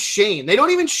tribe with Shane. They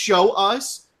don't even show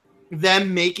us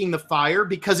them making the fire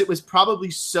because it was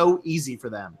probably so easy for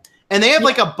them. And they have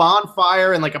like a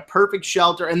bonfire and like a perfect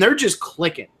shelter, and they're just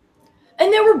clicking.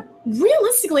 And there were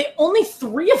realistically only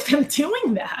 3 of them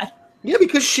doing that. Yeah,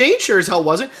 because Shane sure as hell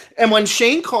wasn't. And when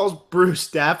Shane calls Bruce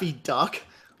Daffy Duck.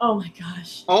 Oh my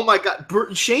gosh. Oh my God.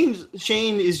 Shane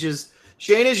is just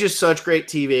such great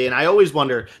TV. And I always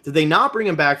wonder, did they not bring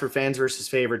him back for fans versus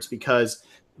favorites because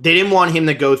they didn't want him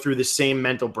to go through the same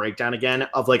mental breakdown again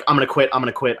of like, I'm going to quit, I'm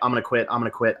going to quit, I'm going to quit, I'm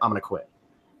going to quit, I'm going to quit.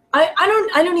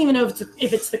 I don't even know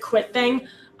if it's the quit thing.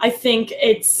 I think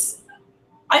it's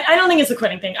I don't think it's a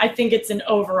quitting thing. I think it's an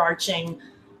overarching,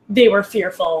 they were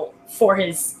fearful for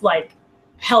his like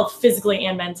health physically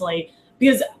and mentally,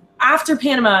 because after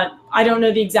Panama, I don't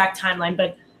know the exact timeline,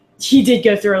 but he did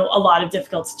go through a lot of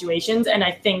difficult situations, and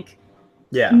I think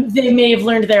they may have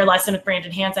learned their lesson with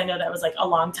Brandon Hance. I know that was like a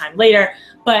long time later,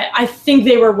 but I think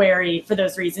they were wary for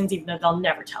those reasons, even though they'll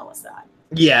never tell us that.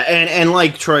 Yeah, and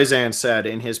like Troy Zan said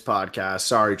in his podcast,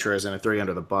 sorry, Troy Zan, I threw you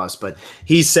under the bus, but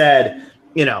he said,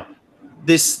 you know,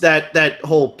 that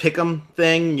whole pick'em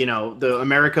thing, you know, the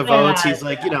America votes, he's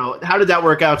like, you know, how did that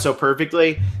work out so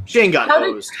perfectly? Shane got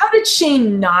hosed. How did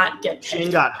Shane not get picked?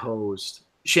 Shane got hosed.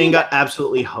 Shane got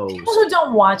absolutely hosed. People who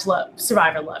don't watch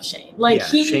Survivor love Shane. Like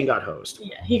Shane got hosed.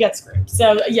 Yeah, he got screwed.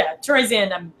 So yeah, Troy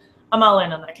Zan, I'm all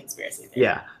in on that conspiracy theory.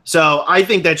 Yeah. So I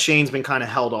think that Shane's been kind of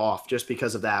held off just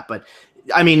because of that. But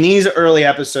I mean, these early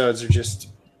episodes are just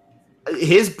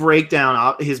his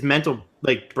breakdown, his mental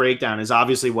like breakdown is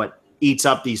obviously what eats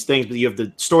up these things. But you have the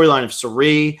storyline of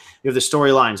Cirie, you have the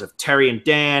storylines of Terry and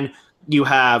Dan, you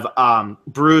have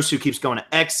Bruce who keeps going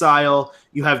to exile,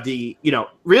 you have the, you know,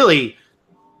 really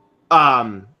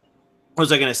what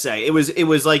was I gonna say? It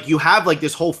was like you have like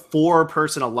this whole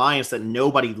 4-person alliance that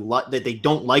that they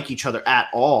don't like each other at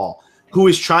all, who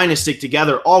is trying to stick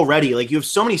together already. Like you have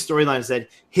so many storylines that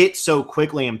hit so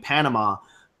quickly in Panama.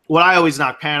 What I always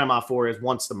knock Panama for is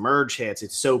once the merge hits,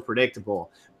 it's so predictable.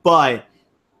 But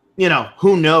you know,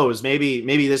 who knows?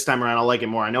 Maybe this time around I'll like it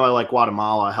more. I know I like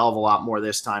Guatemala a hell of a lot more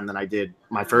this time than I did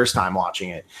my first time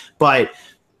watching it. But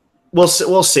we'll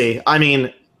see. I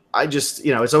mean, I just,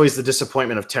 you know, it's always the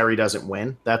disappointment of Terry doesn't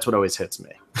win. That's what always hits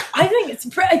me. I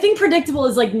think predictable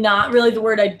is like not really the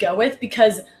word I'd go with,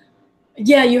 because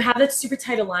yeah, you have that super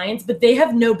tight alliance, but they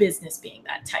have no business being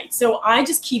that tight. So I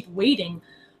just keep waiting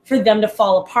for them to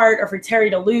fall apart or for Terry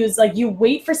to lose. Like you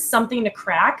wait for something to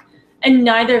crack, and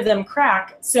neither of them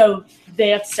crack. So they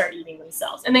have to start eating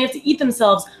themselves, and they have to eat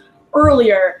themselves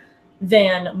earlier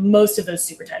than most of those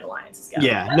super tight alliances go.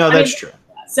 Yeah, no, that's true.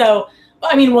 So,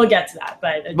 I mean, we'll get to that,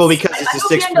 but because it's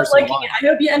a 6-person line. I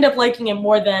hope you end up liking it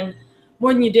more than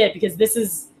you did, because this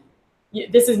is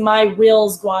my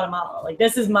Wills Guatemala. Like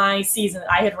this is my season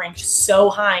that I had ranked so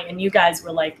high, and you guys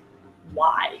were like,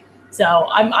 why? So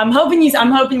I'm hoping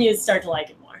you start to like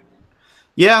it more.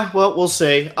 Yeah, well, we'll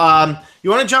see. You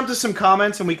want to jump to some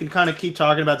comments and we can kind of keep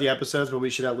talking about the episodes, but we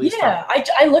should at least Yeah,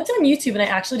 I looked on YouTube and I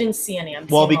actually didn't see any.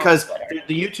 Well, because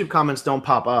the YouTube comments don't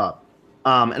pop up,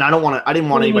 and I didn't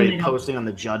want anybody posting on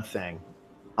the Judd thing.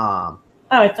 I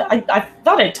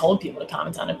thought I told people to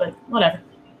comment on it, but whatever.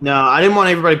 No, I didn't want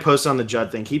everybody posting on the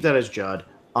Judd thing. Keep that as Judd.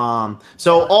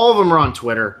 So all of them are on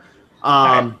Twitter.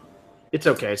 Right. It's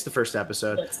okay. It's the first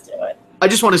episode. Let's do it. I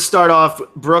just want to start off.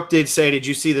 Brooke did say, did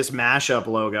you see this mashup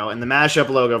logo? And the mashup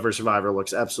logo for Survivor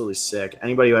looks absolutely sick.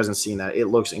 Anybody who hasn't seen that, it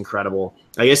looks incredible.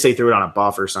 I guess they threw it on a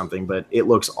buff or something, but it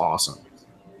looks awesome.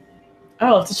 Oh,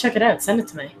 I'll have to check it out. Send it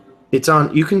to me. It's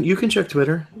on. You can check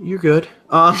Twitter. You're good.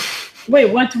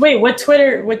 Wait, what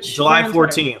Twitter? Which July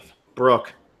 14th,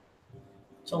 Brooke.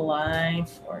 July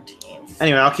 14th.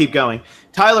 Anyway, I'll keep going.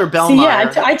 Tyler Bellmeyer. See,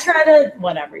 yeah, I try to.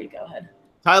 Whatever, you go ahead.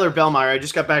 Tyler Bellmeyer, I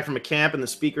just got back from a camp, and the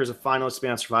speaker is a finalist to be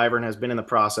on Survivor and has been in the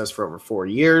process for over 4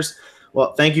 years.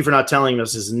 Well, thank you for not telling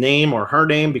us his name or her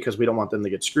name because we don't want them to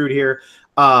get screwed here.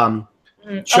 Chuck,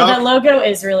 that logo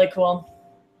is really cool.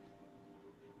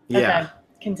 Yeah. Okay,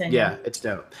 continue. Yeah, it's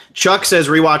dope. Chuck says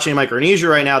rewatching Micronesia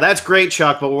right now. That's great,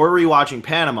 Chuck, but we're rewatching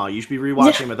Panama. You should be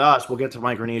rewatching with us. We'll get to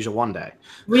Micronesia one day.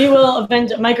 We will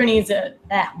avenge Micronesia.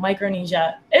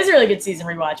 Micronesia is a really good season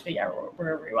rewatch, but yeah,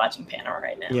 we're rewatching Panama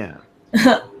right now. Yeah.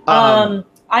 I'm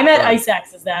at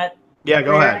IceX. Is that? Yeah,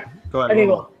 go ahead. Go ahead. Okay,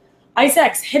 cool.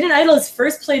 IceX, Hidden Idol is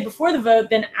first played before the vote,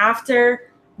 then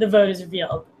after the vote is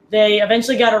revealed. They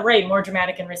eventually got a rate, more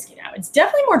dramatic and risky now. It's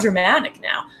definitely more dramatic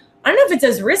now. I don't know if it's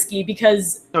as risky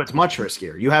because... No, it's much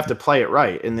riskier. You have to play it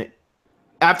right. And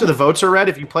after the votes are read,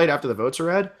 if you play it after the votes are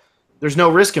read, there's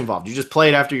no risk involved. You just play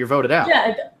it after you're voted out.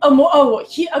 Yeah.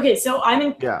 Okay, so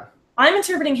I'm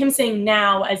interpreting him saying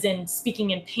now as in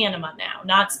speaking in Panama now,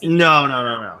 not speaking.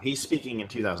 No. He's speaking in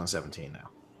 2017 now.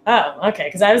 Oh, okay.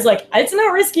 Because I was like, it's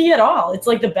not risky at all. It's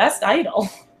like the best idol.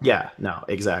 Yeah, no,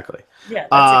 exactly. Yeah,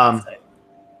 that's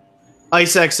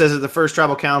IceX says at the first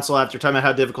tribal council, after talking about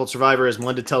how difficult Survivor is,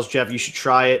 Melinda tells Jeff you should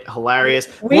try it. Hilarious.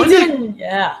 We didn't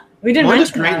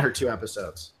Melinda's great in her 2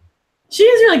 episodes. She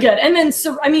is really good. And then,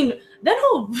 that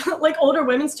whole like older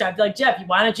women's tribe, like, Jeff,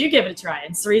 why don't you give it a try?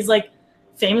 And Cirie's like,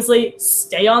 famously,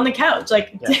 stay on the couch.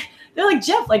 Like, they're like,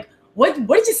 Jeff, like, what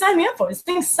did you sign me up for? This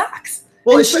thing sucks.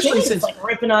 Well, and especially since like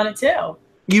ripping on it too.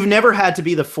 You've never had to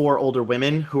be the 4 older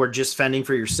women who are just fending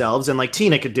for yourselves. And like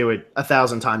Tina could do it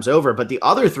 1,000 times over, but the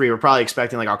other 3 were probably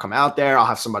expecting like, I'll come out there, I'll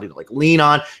have somebody to like lean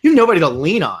on. You have nobody to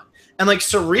lean on. And like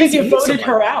Cirie, because you voted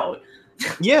her out.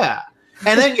 Yeah.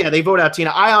 And then, they vote out Tina.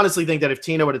 I honestly think that if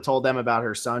Tina would have told them about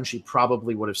her son, she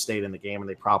probably would have stayed in the game and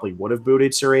they probably would have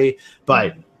booted Cirie.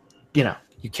 But,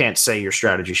 you can't say your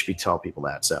strategy should be tell people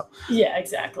that. So yeah,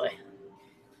 exactly.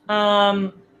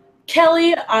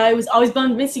 Kelly, I was always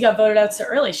bummed Misty got voted out so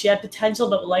early. She had potential,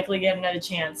 but would likely get another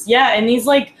chance. Yeah, and these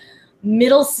like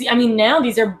now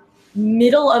these are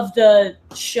middle of the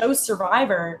show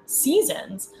Survivor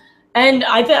seasons, and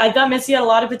I thought Misty had a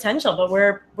lot of potential, but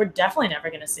we're definitely never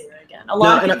going to see her again. A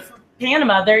lot of people from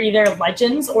Panama, they're either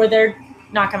legends or they're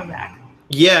not coming back.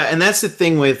 Yeah, and that's the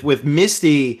thing with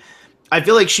Misty. I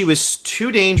feel like she was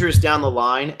too dangerous down the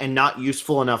line and not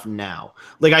useful enough now.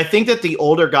 Like, I think that the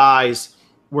older guys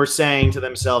were saying to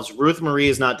themselves, Ruth Marie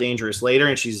is not dangerous later,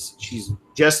 and she's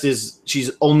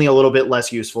only a little bit less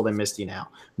useful than Misty now.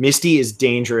 Misty is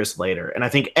dangerous later, and I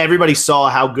think everybody saw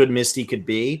how good Misty could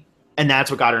be, and that's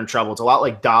what got her in trouble. It's a lot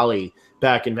like Dolly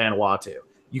back in Vanuatu.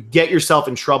 You get yourself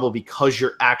in trouble because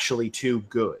you're actually too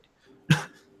good.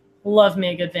 Love me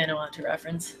a good Vanuatu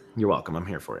reference. You're welcome. I'm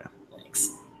here for you.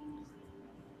 Thanks.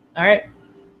 All right.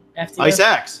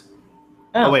 IceX.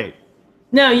 Oh, wait.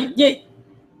 No,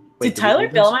 did Tyler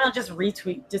Bellmeyer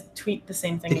just tweet the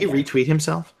same thing? Did he retweet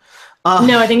himself?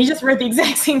 No, I think he just wrote the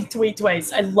exact same tweet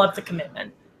twice. I love the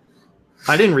commitment.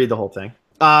 I didn't read the whole thing.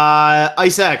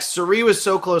 IceX. Cirie was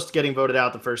so close to getting voted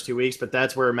out the first 2 weeks, but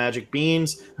that's where her magic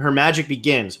begins.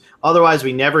 Otherwise,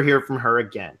 we never hear from her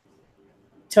again.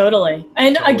 Totally.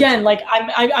 And again, like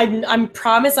I'm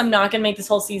promise I'm not gonna make this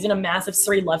whole season a massive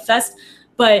Cirie love fest,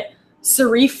 but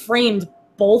Cirie framed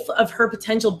both of her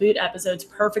potential boot episodes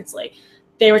perfectly.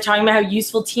 They were talking about how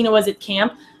useful Tina was at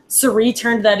camp. Cirie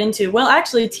turned that into, well,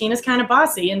 actually, Tina's kind of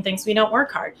bossy and thinks we don't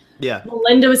work hard. Yeah.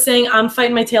 Melinda was saying, I'm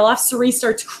fighting my tail off. Cirie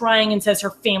starts crying and says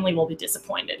her family will be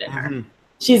disappointed in her. Mm-hmm.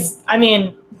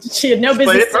 She had no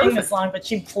business staying this long, but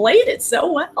she played it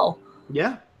so well.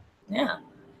 Yeah. Yeah.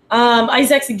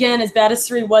 IceX, again, as bad as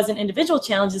Cirie was in individual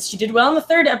challenges, she did well in the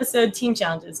 3rd episode, team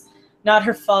challenges. Not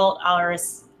her fault.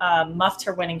 Aris muffed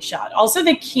her winning shot. Also,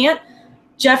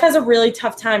 Jeff has a really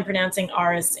tough time pronouncing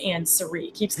Aris and Cirie.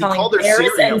 Keeps calling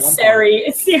Aris and Cirie.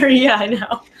 It's Cirie, yeah, I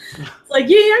know. like,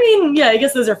 yeah, I mean, yeah, I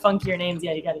guess those are funkier names.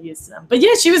 Yeah, you got to use them. But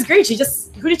yeah, she was great.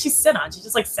 Who did she sit on? She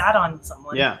just like sat on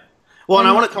someone. Yeah. Well, and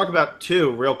I want to talk about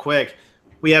too, real quick.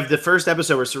 We have the first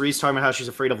episode where Cirie's talking about how she's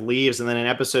afraid of leaves, and then in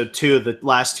episode 2, the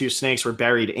last 2 snakes were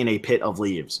buried in a pit of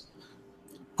leaves.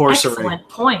 Poor Cirie. Excellent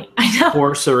point. I know.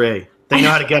 Poor Cirie. They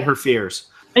know how to get her fears.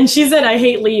 And she said, "I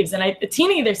hate leaves." And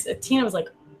Tina was like,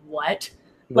 "What?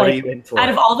 What like, are you in for? Out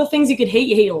of all the things you could hate,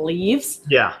 you hate leaves?"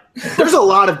 Yeah. There's a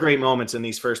lot of great moments in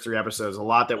these first 3 episodes, a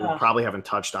lot that we probably haven't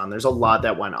touched on. There's a lot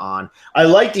that went on. I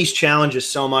like these challenges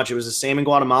so much. It was the same in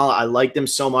Guatemala. I like them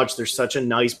so much. There's such a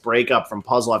nice breakup from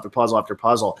puzzle after puzzle after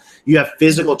puzzle. You have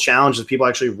physical challenges, people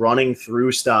actually running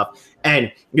through stuff.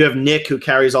 And you have Nick, who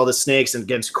carries all the snakes, and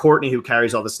against Courtney, who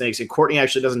carries all the snakes. And Courtney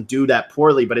actually doesn't do that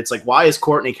poorly, but it's like, why is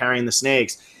Courtney carrying the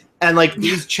snakes? And like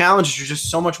these challenges are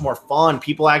just so much more fun.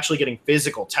 People actually getting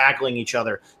physical, tackling each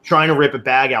other, trying to rip a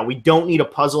bag out. We don't need a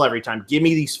puzzle every time. Give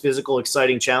me these physical,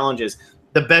 exciting challenges.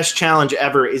 The best challenge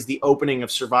ever is the opening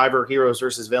of Survivor Heroes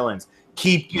versus Villains.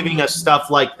 Keep giving us stuff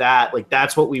like that. Like,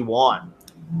 that's what we want.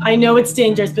 I know it's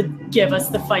dangerous, but give us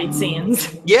the fight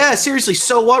scenes. Yeah, seriously.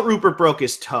 So what? Rupert broke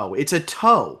his toe. It's a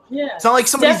toe. Yeah. It's not like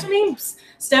somebody.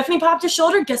 Stephanie popped her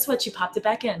shoulder. Guess what? She popped it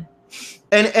back in.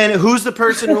 And who's the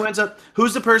person who ends up?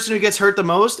 Who's the person who gets hurt the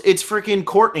most? It's freaking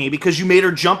Courtney, because you made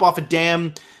her jump off a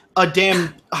damn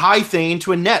high thing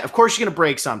into a net. Of course, she's gonna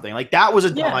break something. Like, that was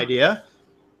a dumb idea.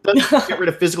 Let's get rid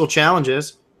of physical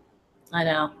challenges. I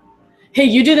know. Hey,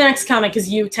 you do the next comment because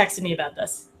you texted me about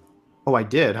this. Oh, I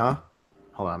did, huh?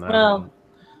 Hold on. Well.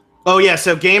 Oh, yeah,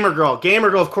 so Gamer Girl.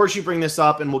 Gamer Girl, of course you bring this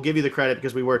up, and we'll give you the credit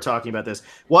because we were talking about this.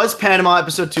 Was Panama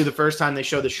episode 2 the first time they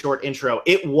showed the short intro?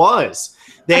 It was.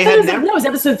 It was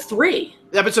episode 3.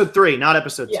 Episode 3, not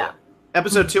episode 2. Yeah.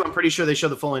 Episode 2, I'm pretty sure they show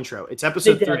the full intro. It's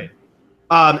episode 3.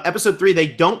 Episode 3, they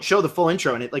don't show the full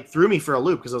intro, and it like threw me for a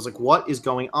loop because I was like, what is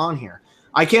going on here?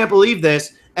 I can't believe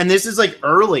this. And this is like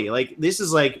early. Like, this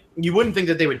is like, you wouldn't think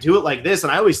that they would do it like this.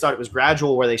 And I always thought it was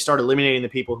gradual, where they start eliminating the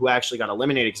people who actually got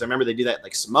eliminated. Because I remember they do that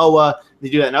like Samoa. They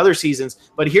do that in other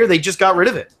seasons. But here they just got rid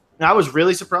of it. And I was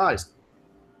really surprised.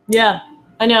 Yeah,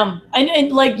 I know.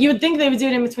 And like, you would think they would do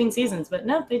it in between seasons. But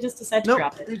no, they just decided to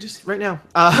drop it. They just, right now.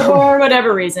 For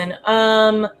whatever reason.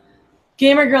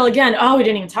 Gamer Girl again. Oh, we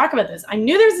didn't even talk about this. I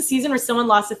knew there was a season where someone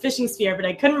lost a fishing spear, but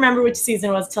I couldn't remember which season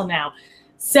it was till now.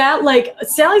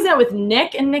 Sally's out with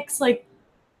Nick, and Nick's like,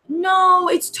 no,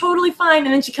 it's totally fine.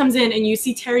 And then she comes in, and you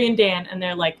see Terry and Dan, and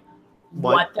they're like,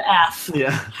 what the F? Yeah.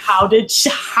 How did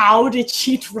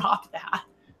she drop that?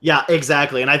 Yeah,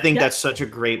 exactly. And I think that's such a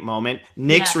great moment.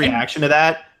 Nick's reaction to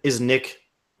that is Nick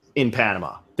in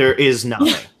Panama. There is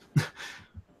nothing.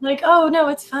 Like, oh, no,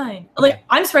 it's fine. Like,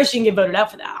 I'm surprised she didn't get voted out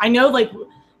for that. I know, like,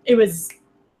 it was,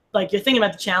 like, you're thinking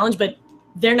about the challenge, but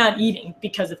they're not eating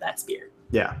because of that spear.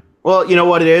 Yeah. Well, you know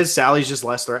what it is? Sally's just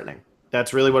less threatening.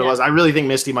 That's really what it was. I really think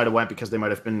Misty might have went because they might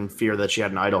have been in fear that she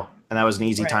had an idol, and that was an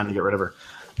easy time to get rid of her.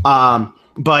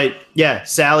 But yeah,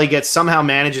 Sally somehow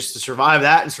manages to survive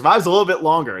that and survives a little bit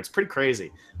longer. It's pretty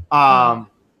crazy. Let's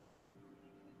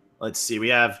see. We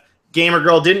have Gamer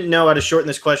Girl didn't know how to shorten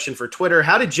this question for Twitter.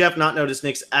 How did Jeff not notice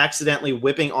Nick's accidentally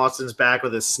whipping Austin's back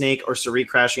with a snake, or Cirie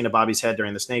crashing into Bobby's head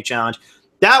during the snake challenge?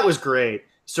 That was great.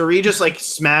 Cirie just like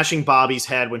smashing Bobby's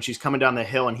head when she's coming down the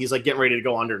hill, and he's like getting ready to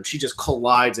go under, and she just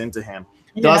collides into him.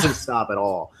 Doesn't stop at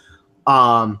all.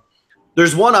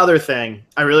 There's one other thing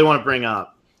I really want to bring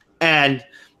up, and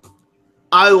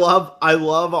I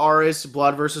love Aris,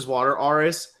 Blood versus Water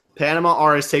Aris. Panama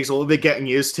Aris takes a little bit getting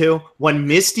used to. When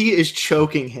Misty is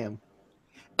choking him,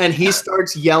 and he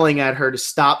starts yelling at her to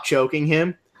stop choking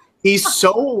him, he's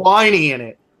so whiny in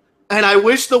it. And I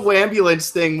wish the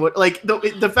wambulance thing would, like,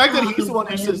 the fact that he's the one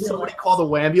who says somebody call the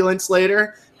wambulance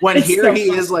later, when it's here so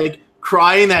he is like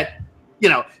crying that, you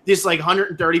know, this like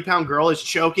 130-pound girl is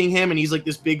choking him, and he's like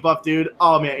this big buff dude.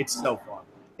 Oh man, it's so fun.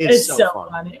 It's so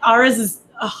funny. Aris is,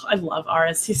 I love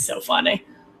Aris. He's so funny.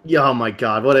 Yeah, oh my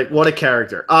god, what a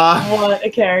character. What a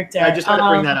character. I just had to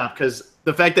bring that up because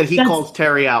the fact that he calls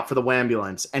Terry out for the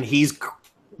wambulance, and he's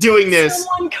doing this.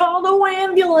 Someone call the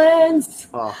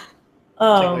wambulance.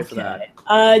 Can't wait for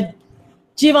that.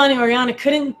 Giovanni Oriana,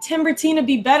 couldn't Timbertina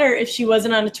be better if she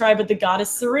wasn't on a tribe with the goddess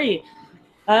Cirie?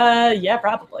 Yeah,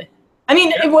 probably. I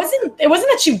mean, it wasn't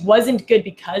that she wasn't good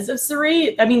because of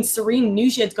Cirie. I mean, Cirie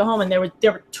knew she had to go home, and there were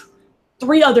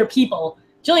 3 other people.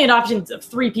 She only had options of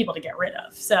 3 people to get rid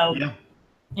of. So,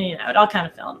 you know, it all kind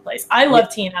of fell into place. I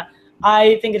love Tina.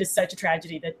 I think it is such a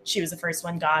tragedy that she was the first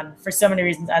one gone for so many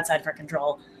reasons outside of her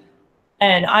control.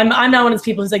 And I'm not one of those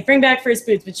people who's like, bring back First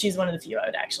Boots, but she's one of the few I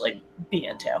would actually be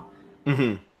into.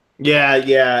 Mm-hmm.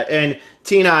 Yeah. And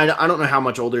Tina, I don't know how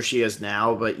much older she is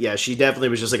now, but yeah, she definitely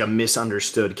was just like a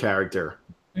misunderstood character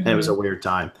and it was a weird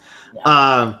time.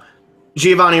 Yeah.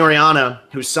 Giovanni Oriana,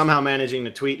 who's somehow managing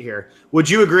to tweet here. Would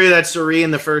you agree that Cirie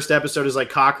in the first episode is like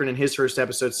Cochran in his first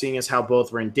episode, seeing as how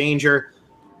both were in danger?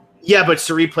 Yeah, but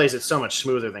Cirie plays it so much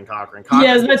smoother than Cochran.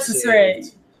 Yeah, that's Cirie.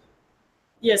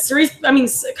 Yeah,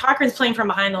 Cochran's playing from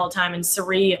behind the whole time, and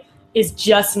Cirie is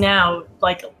just now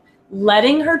like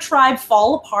letting her tribe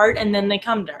fall apart, and then they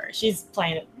come to her. She's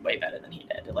playing it way better than he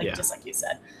did, just like you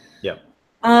said. Yeah.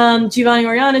 Giovanni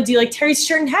Oriana, do you like Terry's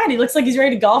shirt and hat? He looks like he's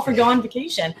ready to golf or go on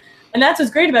vacation. And that's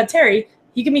what's great about Terry.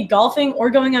 He can be golfing or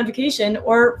going on vacation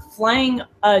or flying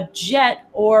a jet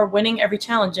or winning every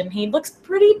challenge, and he looks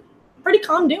pretty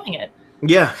calm doing it.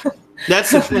 Yeah.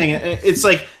 That's the thing. It's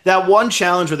like that one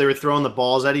challenge where they were throwing the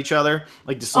balls at each other,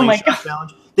 like the slingshot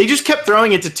challenge. They just kept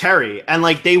throwing it to Terry, and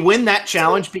like they win that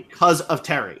challenge because of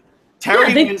Terry.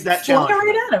 Terry wins that challenge.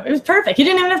 Right at him. It was perfect. He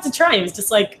didn't even have to try. He was just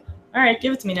like, all right,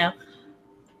 give it to me now.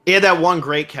 He had that one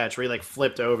great catch where he like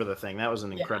flipped over the thing. That was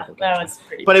an incredible catch. That was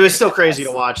pretty. But it was still crazy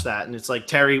to watch that. And it's like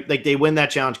Terry, like they win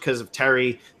that challenge because of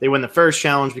Terry. They win the first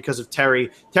challenge because of Terry.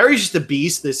 Terry's just a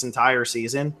beast this entire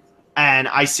season. And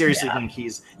I seriously think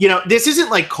he's, this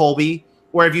isn't like Colby,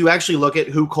 where if you actually look at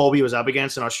who Colby was up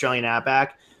against in Australian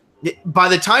Outback, by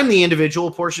the time the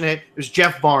individual portion hit, it was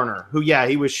Jeff Varner, who,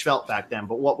 he was svelte back then,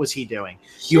 but what was he doing?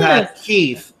 You had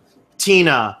Keith,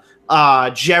 Tina,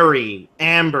 Jerry,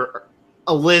 Amber,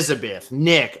 Elizabeth,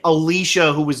 Nick,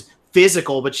 Alicia, who was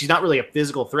physical, but she's not really a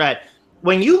physical threat.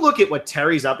 When you look at what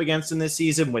Terry's up against in this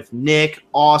season with Nick,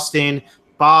 Austin,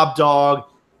 Bob Dog,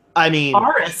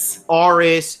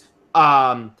 Aris,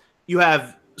 you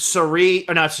have Cirie,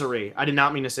 or not Cirie. I did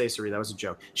not mean to say Cirie. That was a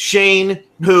joke. Shane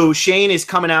is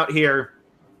coming out here.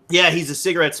 Yeah, he's a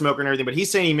cigarette smoker and everything, but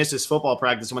he's saying he misses football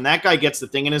practice. And when that guy gets the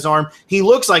thing in his arm, he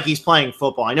looks like he's playing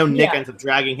football. I know Nick ends up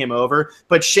dragging him over,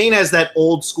 but Shane has that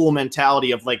old school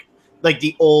mentality of like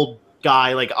the old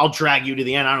guy, like I'll drag you to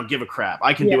the end. I don't give a crap.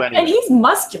 I can do anything. And he's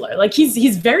muscular. Like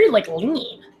he's very like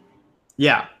lean.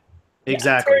 Yeah,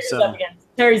 exactly.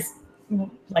 Terry's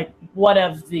like one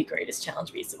of the greatest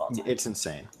challenge beasts of all time. It's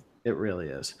insane. It really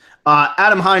is.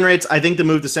 Adam Heinrichs, I think the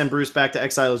move to send Bruce back to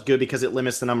Exile is good because it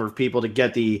limits the number of people to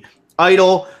get the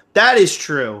idol. That is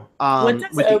true. What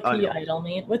does OP idol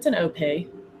mean? What's an OP? I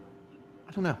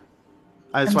don't know.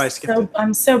 That's why I skipped it.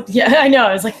 I know.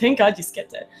 I was like, thank God you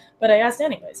skipped it. But I asked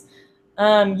anyways.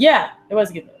 It was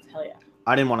a good move. Hell yeah.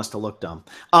 I didn't want us to look dumb.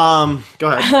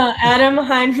 Go ahead. Adam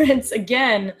Heinrichs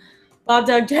again. Bob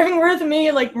Dog driving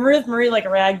Marie like a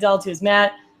rag doll to his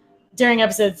mat. During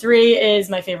episode 3 is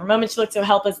my favorite moment. She looked so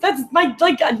helpless. That's my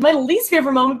least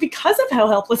favorite moment because of how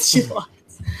helpless she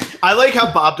looks. I like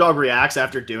how Bob Dog reacts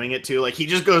after doing it too. Like he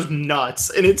just goes nuts,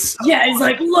 and it's he's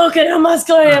like, look at how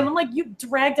muscular I am. I'm like, you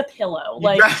dragged a pillow.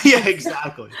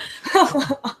 Exactly.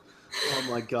 Oh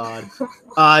my God.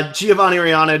 Giovanni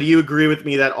Oriana, do you agree with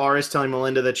me that Aris telling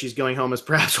Melinda that she's going home is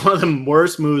perhaps one of the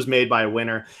worst moves made by a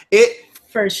winner?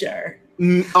 For sure.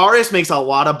 Aris makes a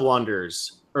lot of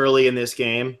blunders early in this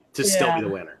game to still be the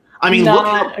winner. I mean,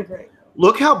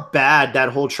 look how bad that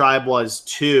whole tribe was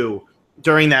too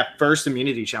during that first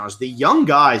immunity challenge. The young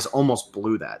guys almost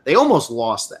blew that. They almost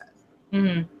lost that.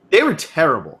 Mm-hmm. They were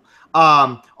terrible.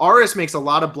 Aris makes a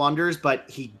lot of blunders, but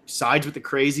he sides with the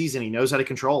crazies and he knows how to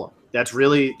control them. That's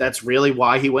really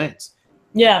why he wins.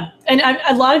 Yeah, and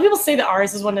a lot of people say that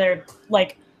Aris is one of their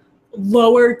like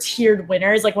lower tiered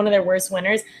winners, like one of their worst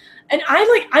winners. And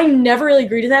I never really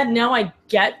agree to that. Now I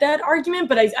get that argument,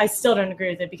 but I still don't agree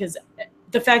with it because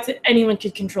the fact that anyone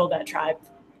could control that tribe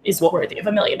is worthy of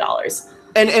 $1 million.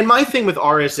 And my thing with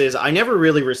Aris is I never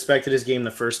really respected his game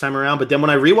the first time around, but then when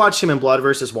I rewatched him in Blood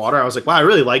versus Water, I was like, wow, I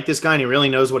really like this guy and he really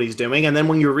knows what he's doing. And then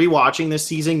when you're rewatching this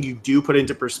season, you do put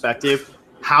into perspective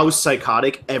how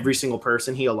psychotic every single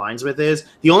person he aligns with is.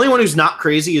 The only one who's not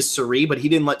crazy is Cirie, but he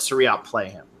didn't let Cirie outplay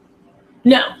him.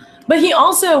 No. But he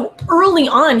also, early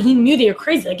on, he knew they were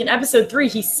crazy. Like in episode 3,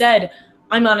 he said,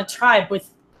 I'm on a tribe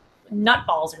with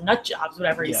nutballs or nut jobs,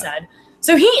 whatever he said.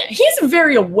 So he's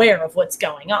very aware of what's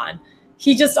going on.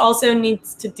 He just also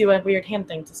needs to do a weird hand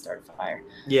thing to start a fire.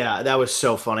 Yeah, that was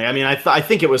so funny. I mean, I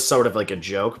think it was sort of like a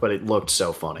joke, but it looked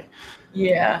so funny.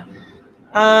 Yeah.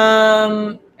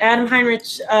 Adam Heinrich,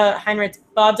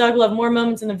 Bob Dog will have more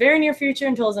moments in the very near future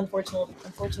until his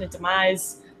unfortunate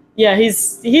demise. Yeah,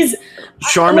 he's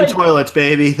Charmin toilets,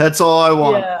 baby. That's all I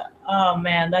want. Yeah. Oh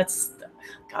man, God,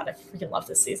 I freaking love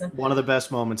this season. One of the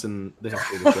best moments in the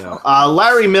history of the show.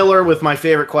 Larry Miller with my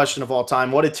favorite question of all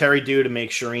time. What did Terry do to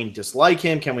make Shireen dislike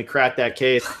him? Can we crack that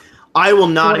case? I will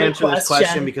not answer this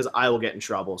question because I will get in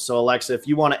trouble. So Alexa, if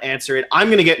you want to answer it, I'm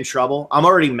going to get in trouble. I'm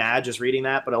already mad just reading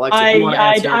that, but Alexa, if you want to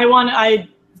answer it.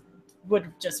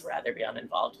 would just rather be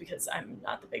uninvolved because I'm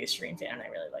not the biggest Shireen fan and I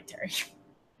really like Terry.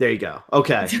 There you go.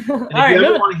 Okay. All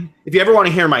right, if you ever want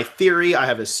to hear my theory, I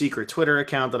have a secret Twitter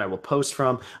account that I will post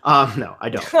from. No, I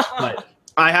don't. But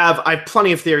I have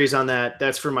plenty of theories on that.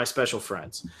 That's for my special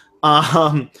friends.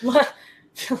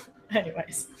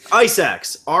 Anyways. Ice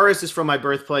X. Aris is from my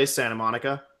birthplace, Santa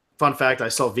Monica. Fun fact, I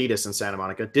saw Vetus in Santa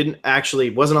Monica.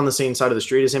 Wasn't on the same side of the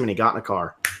street as him, and he got in a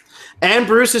car. And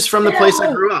Bruce is from the place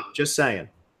I grew up. Just saying.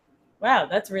 Wow,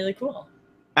 that's really cool.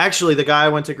 Actually, the guy I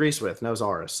went to Greece with knows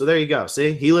Aris. So there you go.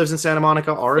 See, he lives in Santa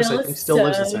Monica. Aris, I think, still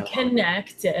lives in Santa Monica.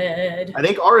 Connected. I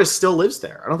think Aris still lives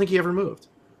there. I don't think he ever moved.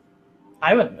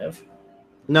 I wouldn't move.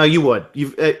 No, you would.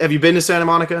 Have you been to Santa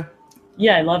Monica?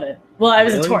 Yeah, I love it. Well, I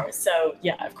was a tourist, so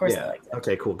yeah, of course I like it.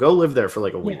 Okay, cool. Go live there for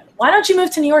like a week. Yeah. Why don't you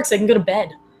move to New York so I can go to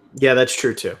bed? Yeah, that's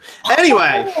true too.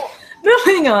 Anyway.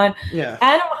 Moving on. Yeah.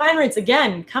 Adam Heinrichs,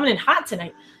 again, coming in hot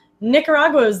tonight.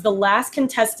 Nicaragua was the last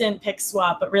contestant pick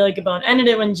swap, but really Gabon ended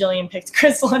it when Jillian picked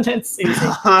Crystal and then Susie.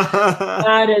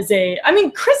 That is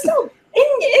Crystal,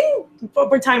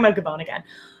 we're talking about Gabon again.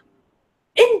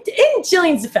 In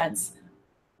Jillian's defense,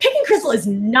 picking Crystal is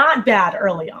not bad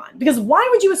early on, because why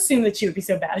would you assume that she would be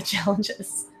so bad at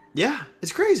challenges? Yeah,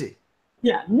 it's crazy.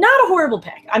 Yeah, not a horrible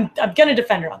pick. I'm going to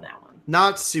defend her on that one.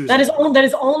 Not Susie. That is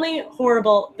only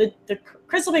horrible. The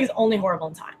Crystal pick is only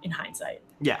horrible in hindsight.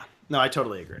 Yeah. No, I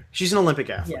totally agree. She's an Olympic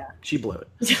athlete. Yeah. She blew it.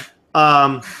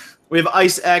 We have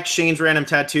Ice X. Shane's random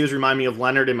tattoos remind me of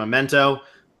Leonard in Memento.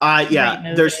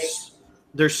 Yeah,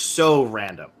 they're so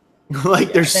random.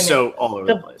 They're so all over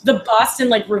the place. The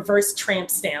Boston reverse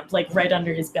tramp stamp right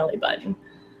under his belly button.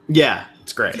 Yeah,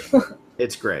 it's great.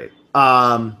 It's great.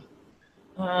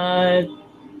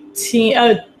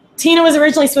 Tina was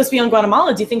originally supposed to be on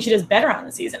Guatemala. Do you think she does better on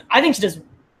the season? I think she does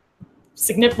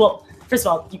significant. Well, first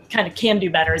of all, you kind of can do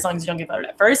better as long as you don't get voted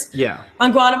at first. Yeah.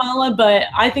 On Guatemala, but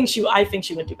I think she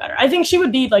would do better. I think she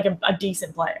would be a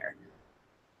decent player.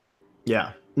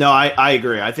 Yeah. No, I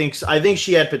agree. I think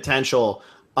she had potential.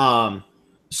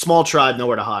 Small tribe,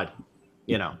 nowhere to hide.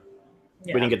 Yeah.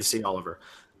 We didn't get to see all of her.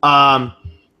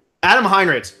 Adam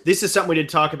Heinrichs. This is something we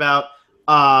didn't talk about.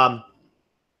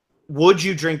 Would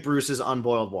you drink Bruce's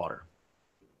unboiled water?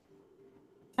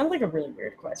 Sounds like a really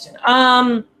weird question.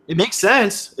 It makes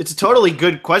sense. It's a totally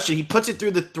good question. He puts it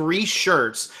through the 3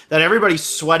 shirts that everybody's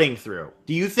sweating through.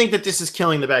 Do you think that this is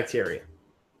killing the bacteria?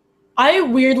 I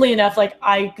weirdly enough,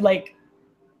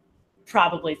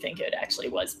 probably think it actually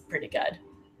was pretty good.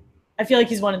 I feel like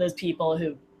he's one of those people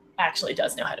who actually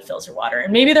does know how to filter water.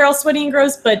 And maybe they're all sweaty and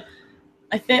gross, but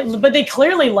they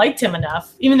clearly liked him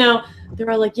enough, even though they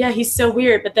were like, yeah, he's so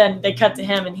weird. But then they cut to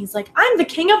him and he's like, I'm the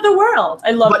king of the world.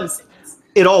 I love those scenes.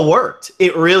 It all worked.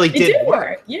 It really did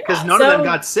work. Yeah. Because none of them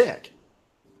got sick.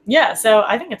 Yeah. So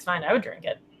I think it's fine. I would drink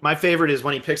it. My favorite is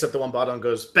when he picks up the one bottle and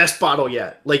goes, best bottle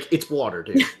yet. It's water,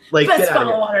 dude. Best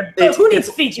bottle of water. Who needs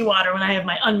Fiji water when I have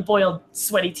my unboiled,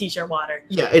 sweaty t-shirt water?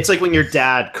 Yeah, it's like when your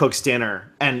dad cooks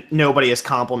dinner and nobody has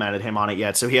complimented him on it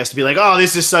yet. So he has to be like, oh,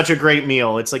 this is such a great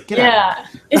meal. It's like, get out.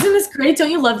 Isn't this great?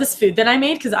 Don't you love this food that I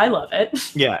made? Because I love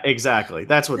it. Yeah, exactly.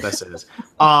 That's what this is.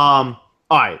 All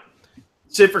right.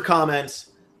 Sit for comments.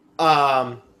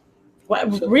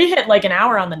 We hit an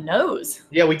hour on the nose.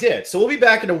 Yeah, we did. So we'll be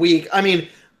back in a week. I mean,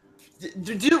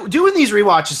 doing these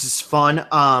rewatches is fun.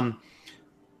 I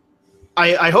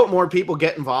hope more people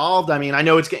get involved. I mean, I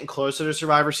know it's getting closer to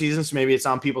Survivor season, so maybe it's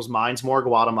on people's minds more.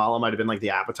 Guatemala might have been the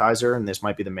appetizer, and this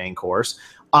might be the main course.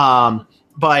 But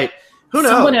who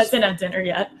knows? Someone hasn't been at dinner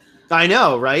yet. I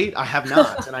know, right? I have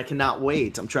not, and I cannot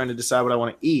wait. I'm trying to decide what I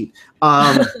want to eat.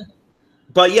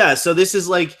 But yeah, so this is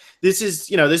going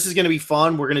to be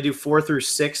fun. We're going to do 4 through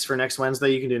 6 for next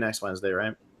Wednesday. You can do next Wednesday,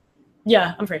 right?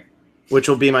 Yeah, I'm free. Which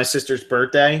will be my sister's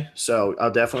birthday, so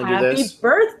I'll definitely do this. Happy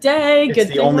birthday! It's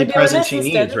the only present she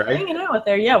needs, right? Hanging out with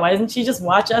her. Yeah, why doesn't she just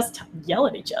watch us yell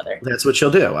at each other? That's what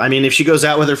she'll do. I mean, if she goes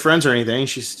out with her friends or anything,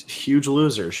 she's a huge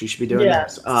loser. She should be doing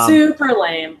this. Super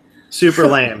lame. Super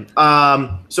lame.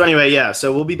 So anyway, yeah.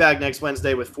 So we'll be back next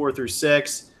Wednesday with 4 through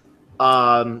 6.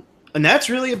 And that's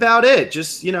really about it.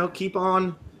 Just, keep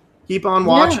on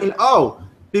watching. Yeah. Oh,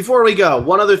 before we go,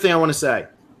 one other thing I want to say.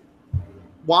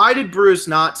 Why did Bruce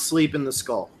not sleep in the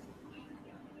skull?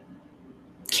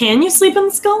 Can you sleep in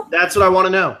the skull? That's what I want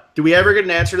to know. Do we ever get an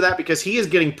answer to that? Because he is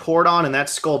getting poured on, and that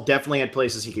skull definitely had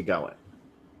places he could go in.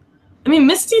 I mean,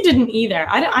 Misty didn't either.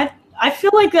 I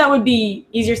feel like that would be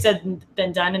easier said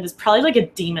than done, and there's probably a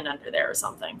demon under there or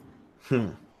something.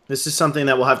 This is something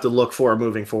that we'll have to look for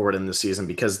moving forward in the season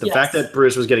because the fact that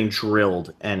Bruce was getting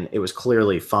drilled and it was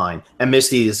clearly fine. And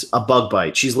Misty's a bug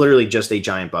bite. She's literally just a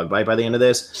giant bug bite by the end of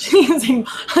this. She is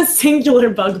a singular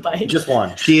bug bite. Just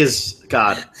one. She is,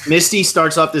 God. Misty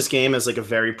starts off this game as like a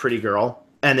very pretty girl.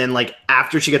 And then like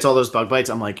after she gets all those bug bites,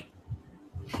 I'm like,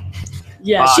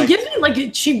 yeah, bye. She gives me like,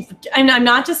 and I'm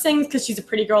not just saying this because she's a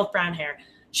pretty girl with brown hair.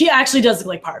 She actually does look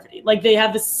like Parvati. Like they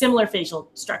have this similar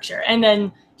facial structure. And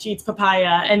then she eats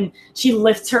papaya and she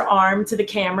lifts her arm to the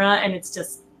camera and it's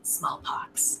just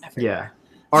smallpox everywhere.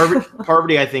 Yeah.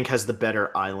 Parvati, I think, has the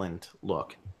better island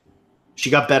look. She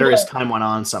got better as time went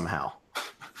on somehow.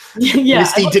 Yeah.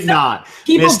 Misty did not.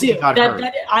 People Misty do.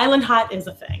 That island hot is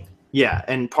a thing. Yeah,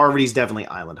 and Parvati's definitely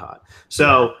island hot.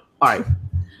 So, all right,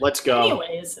 let's go.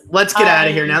 Anyways. Let's get out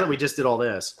of here now that we just did all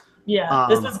this. Yeah,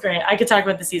 this was great. I could talk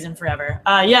about the season forever.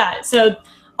 So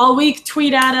all week,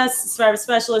 tweet at us, Survivor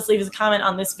Specialist, leave us a comment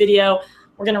on this video.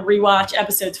 We're going to rewatch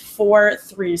episodes 4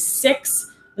 through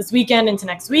 6 this weekend into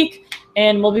next week.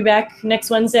 And we'll be back next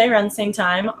Wednesday around the same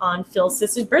time on Phil's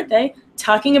sister's birthday,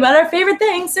 talking about our favorite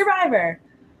thing, Survivor.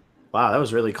 Wow, that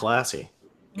was really classy.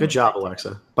 Good job,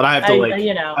 Alexa. But I have to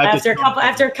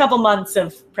after a couple months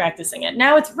of practicing it,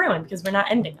 now it's ruined because we're not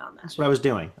ending on that. That's what I was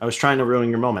doing. I was trying to ruin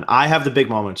your moment. I have the big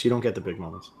moments. You don't get the big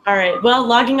moments. All right. Well,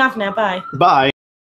 logging off now. Bye. Bye.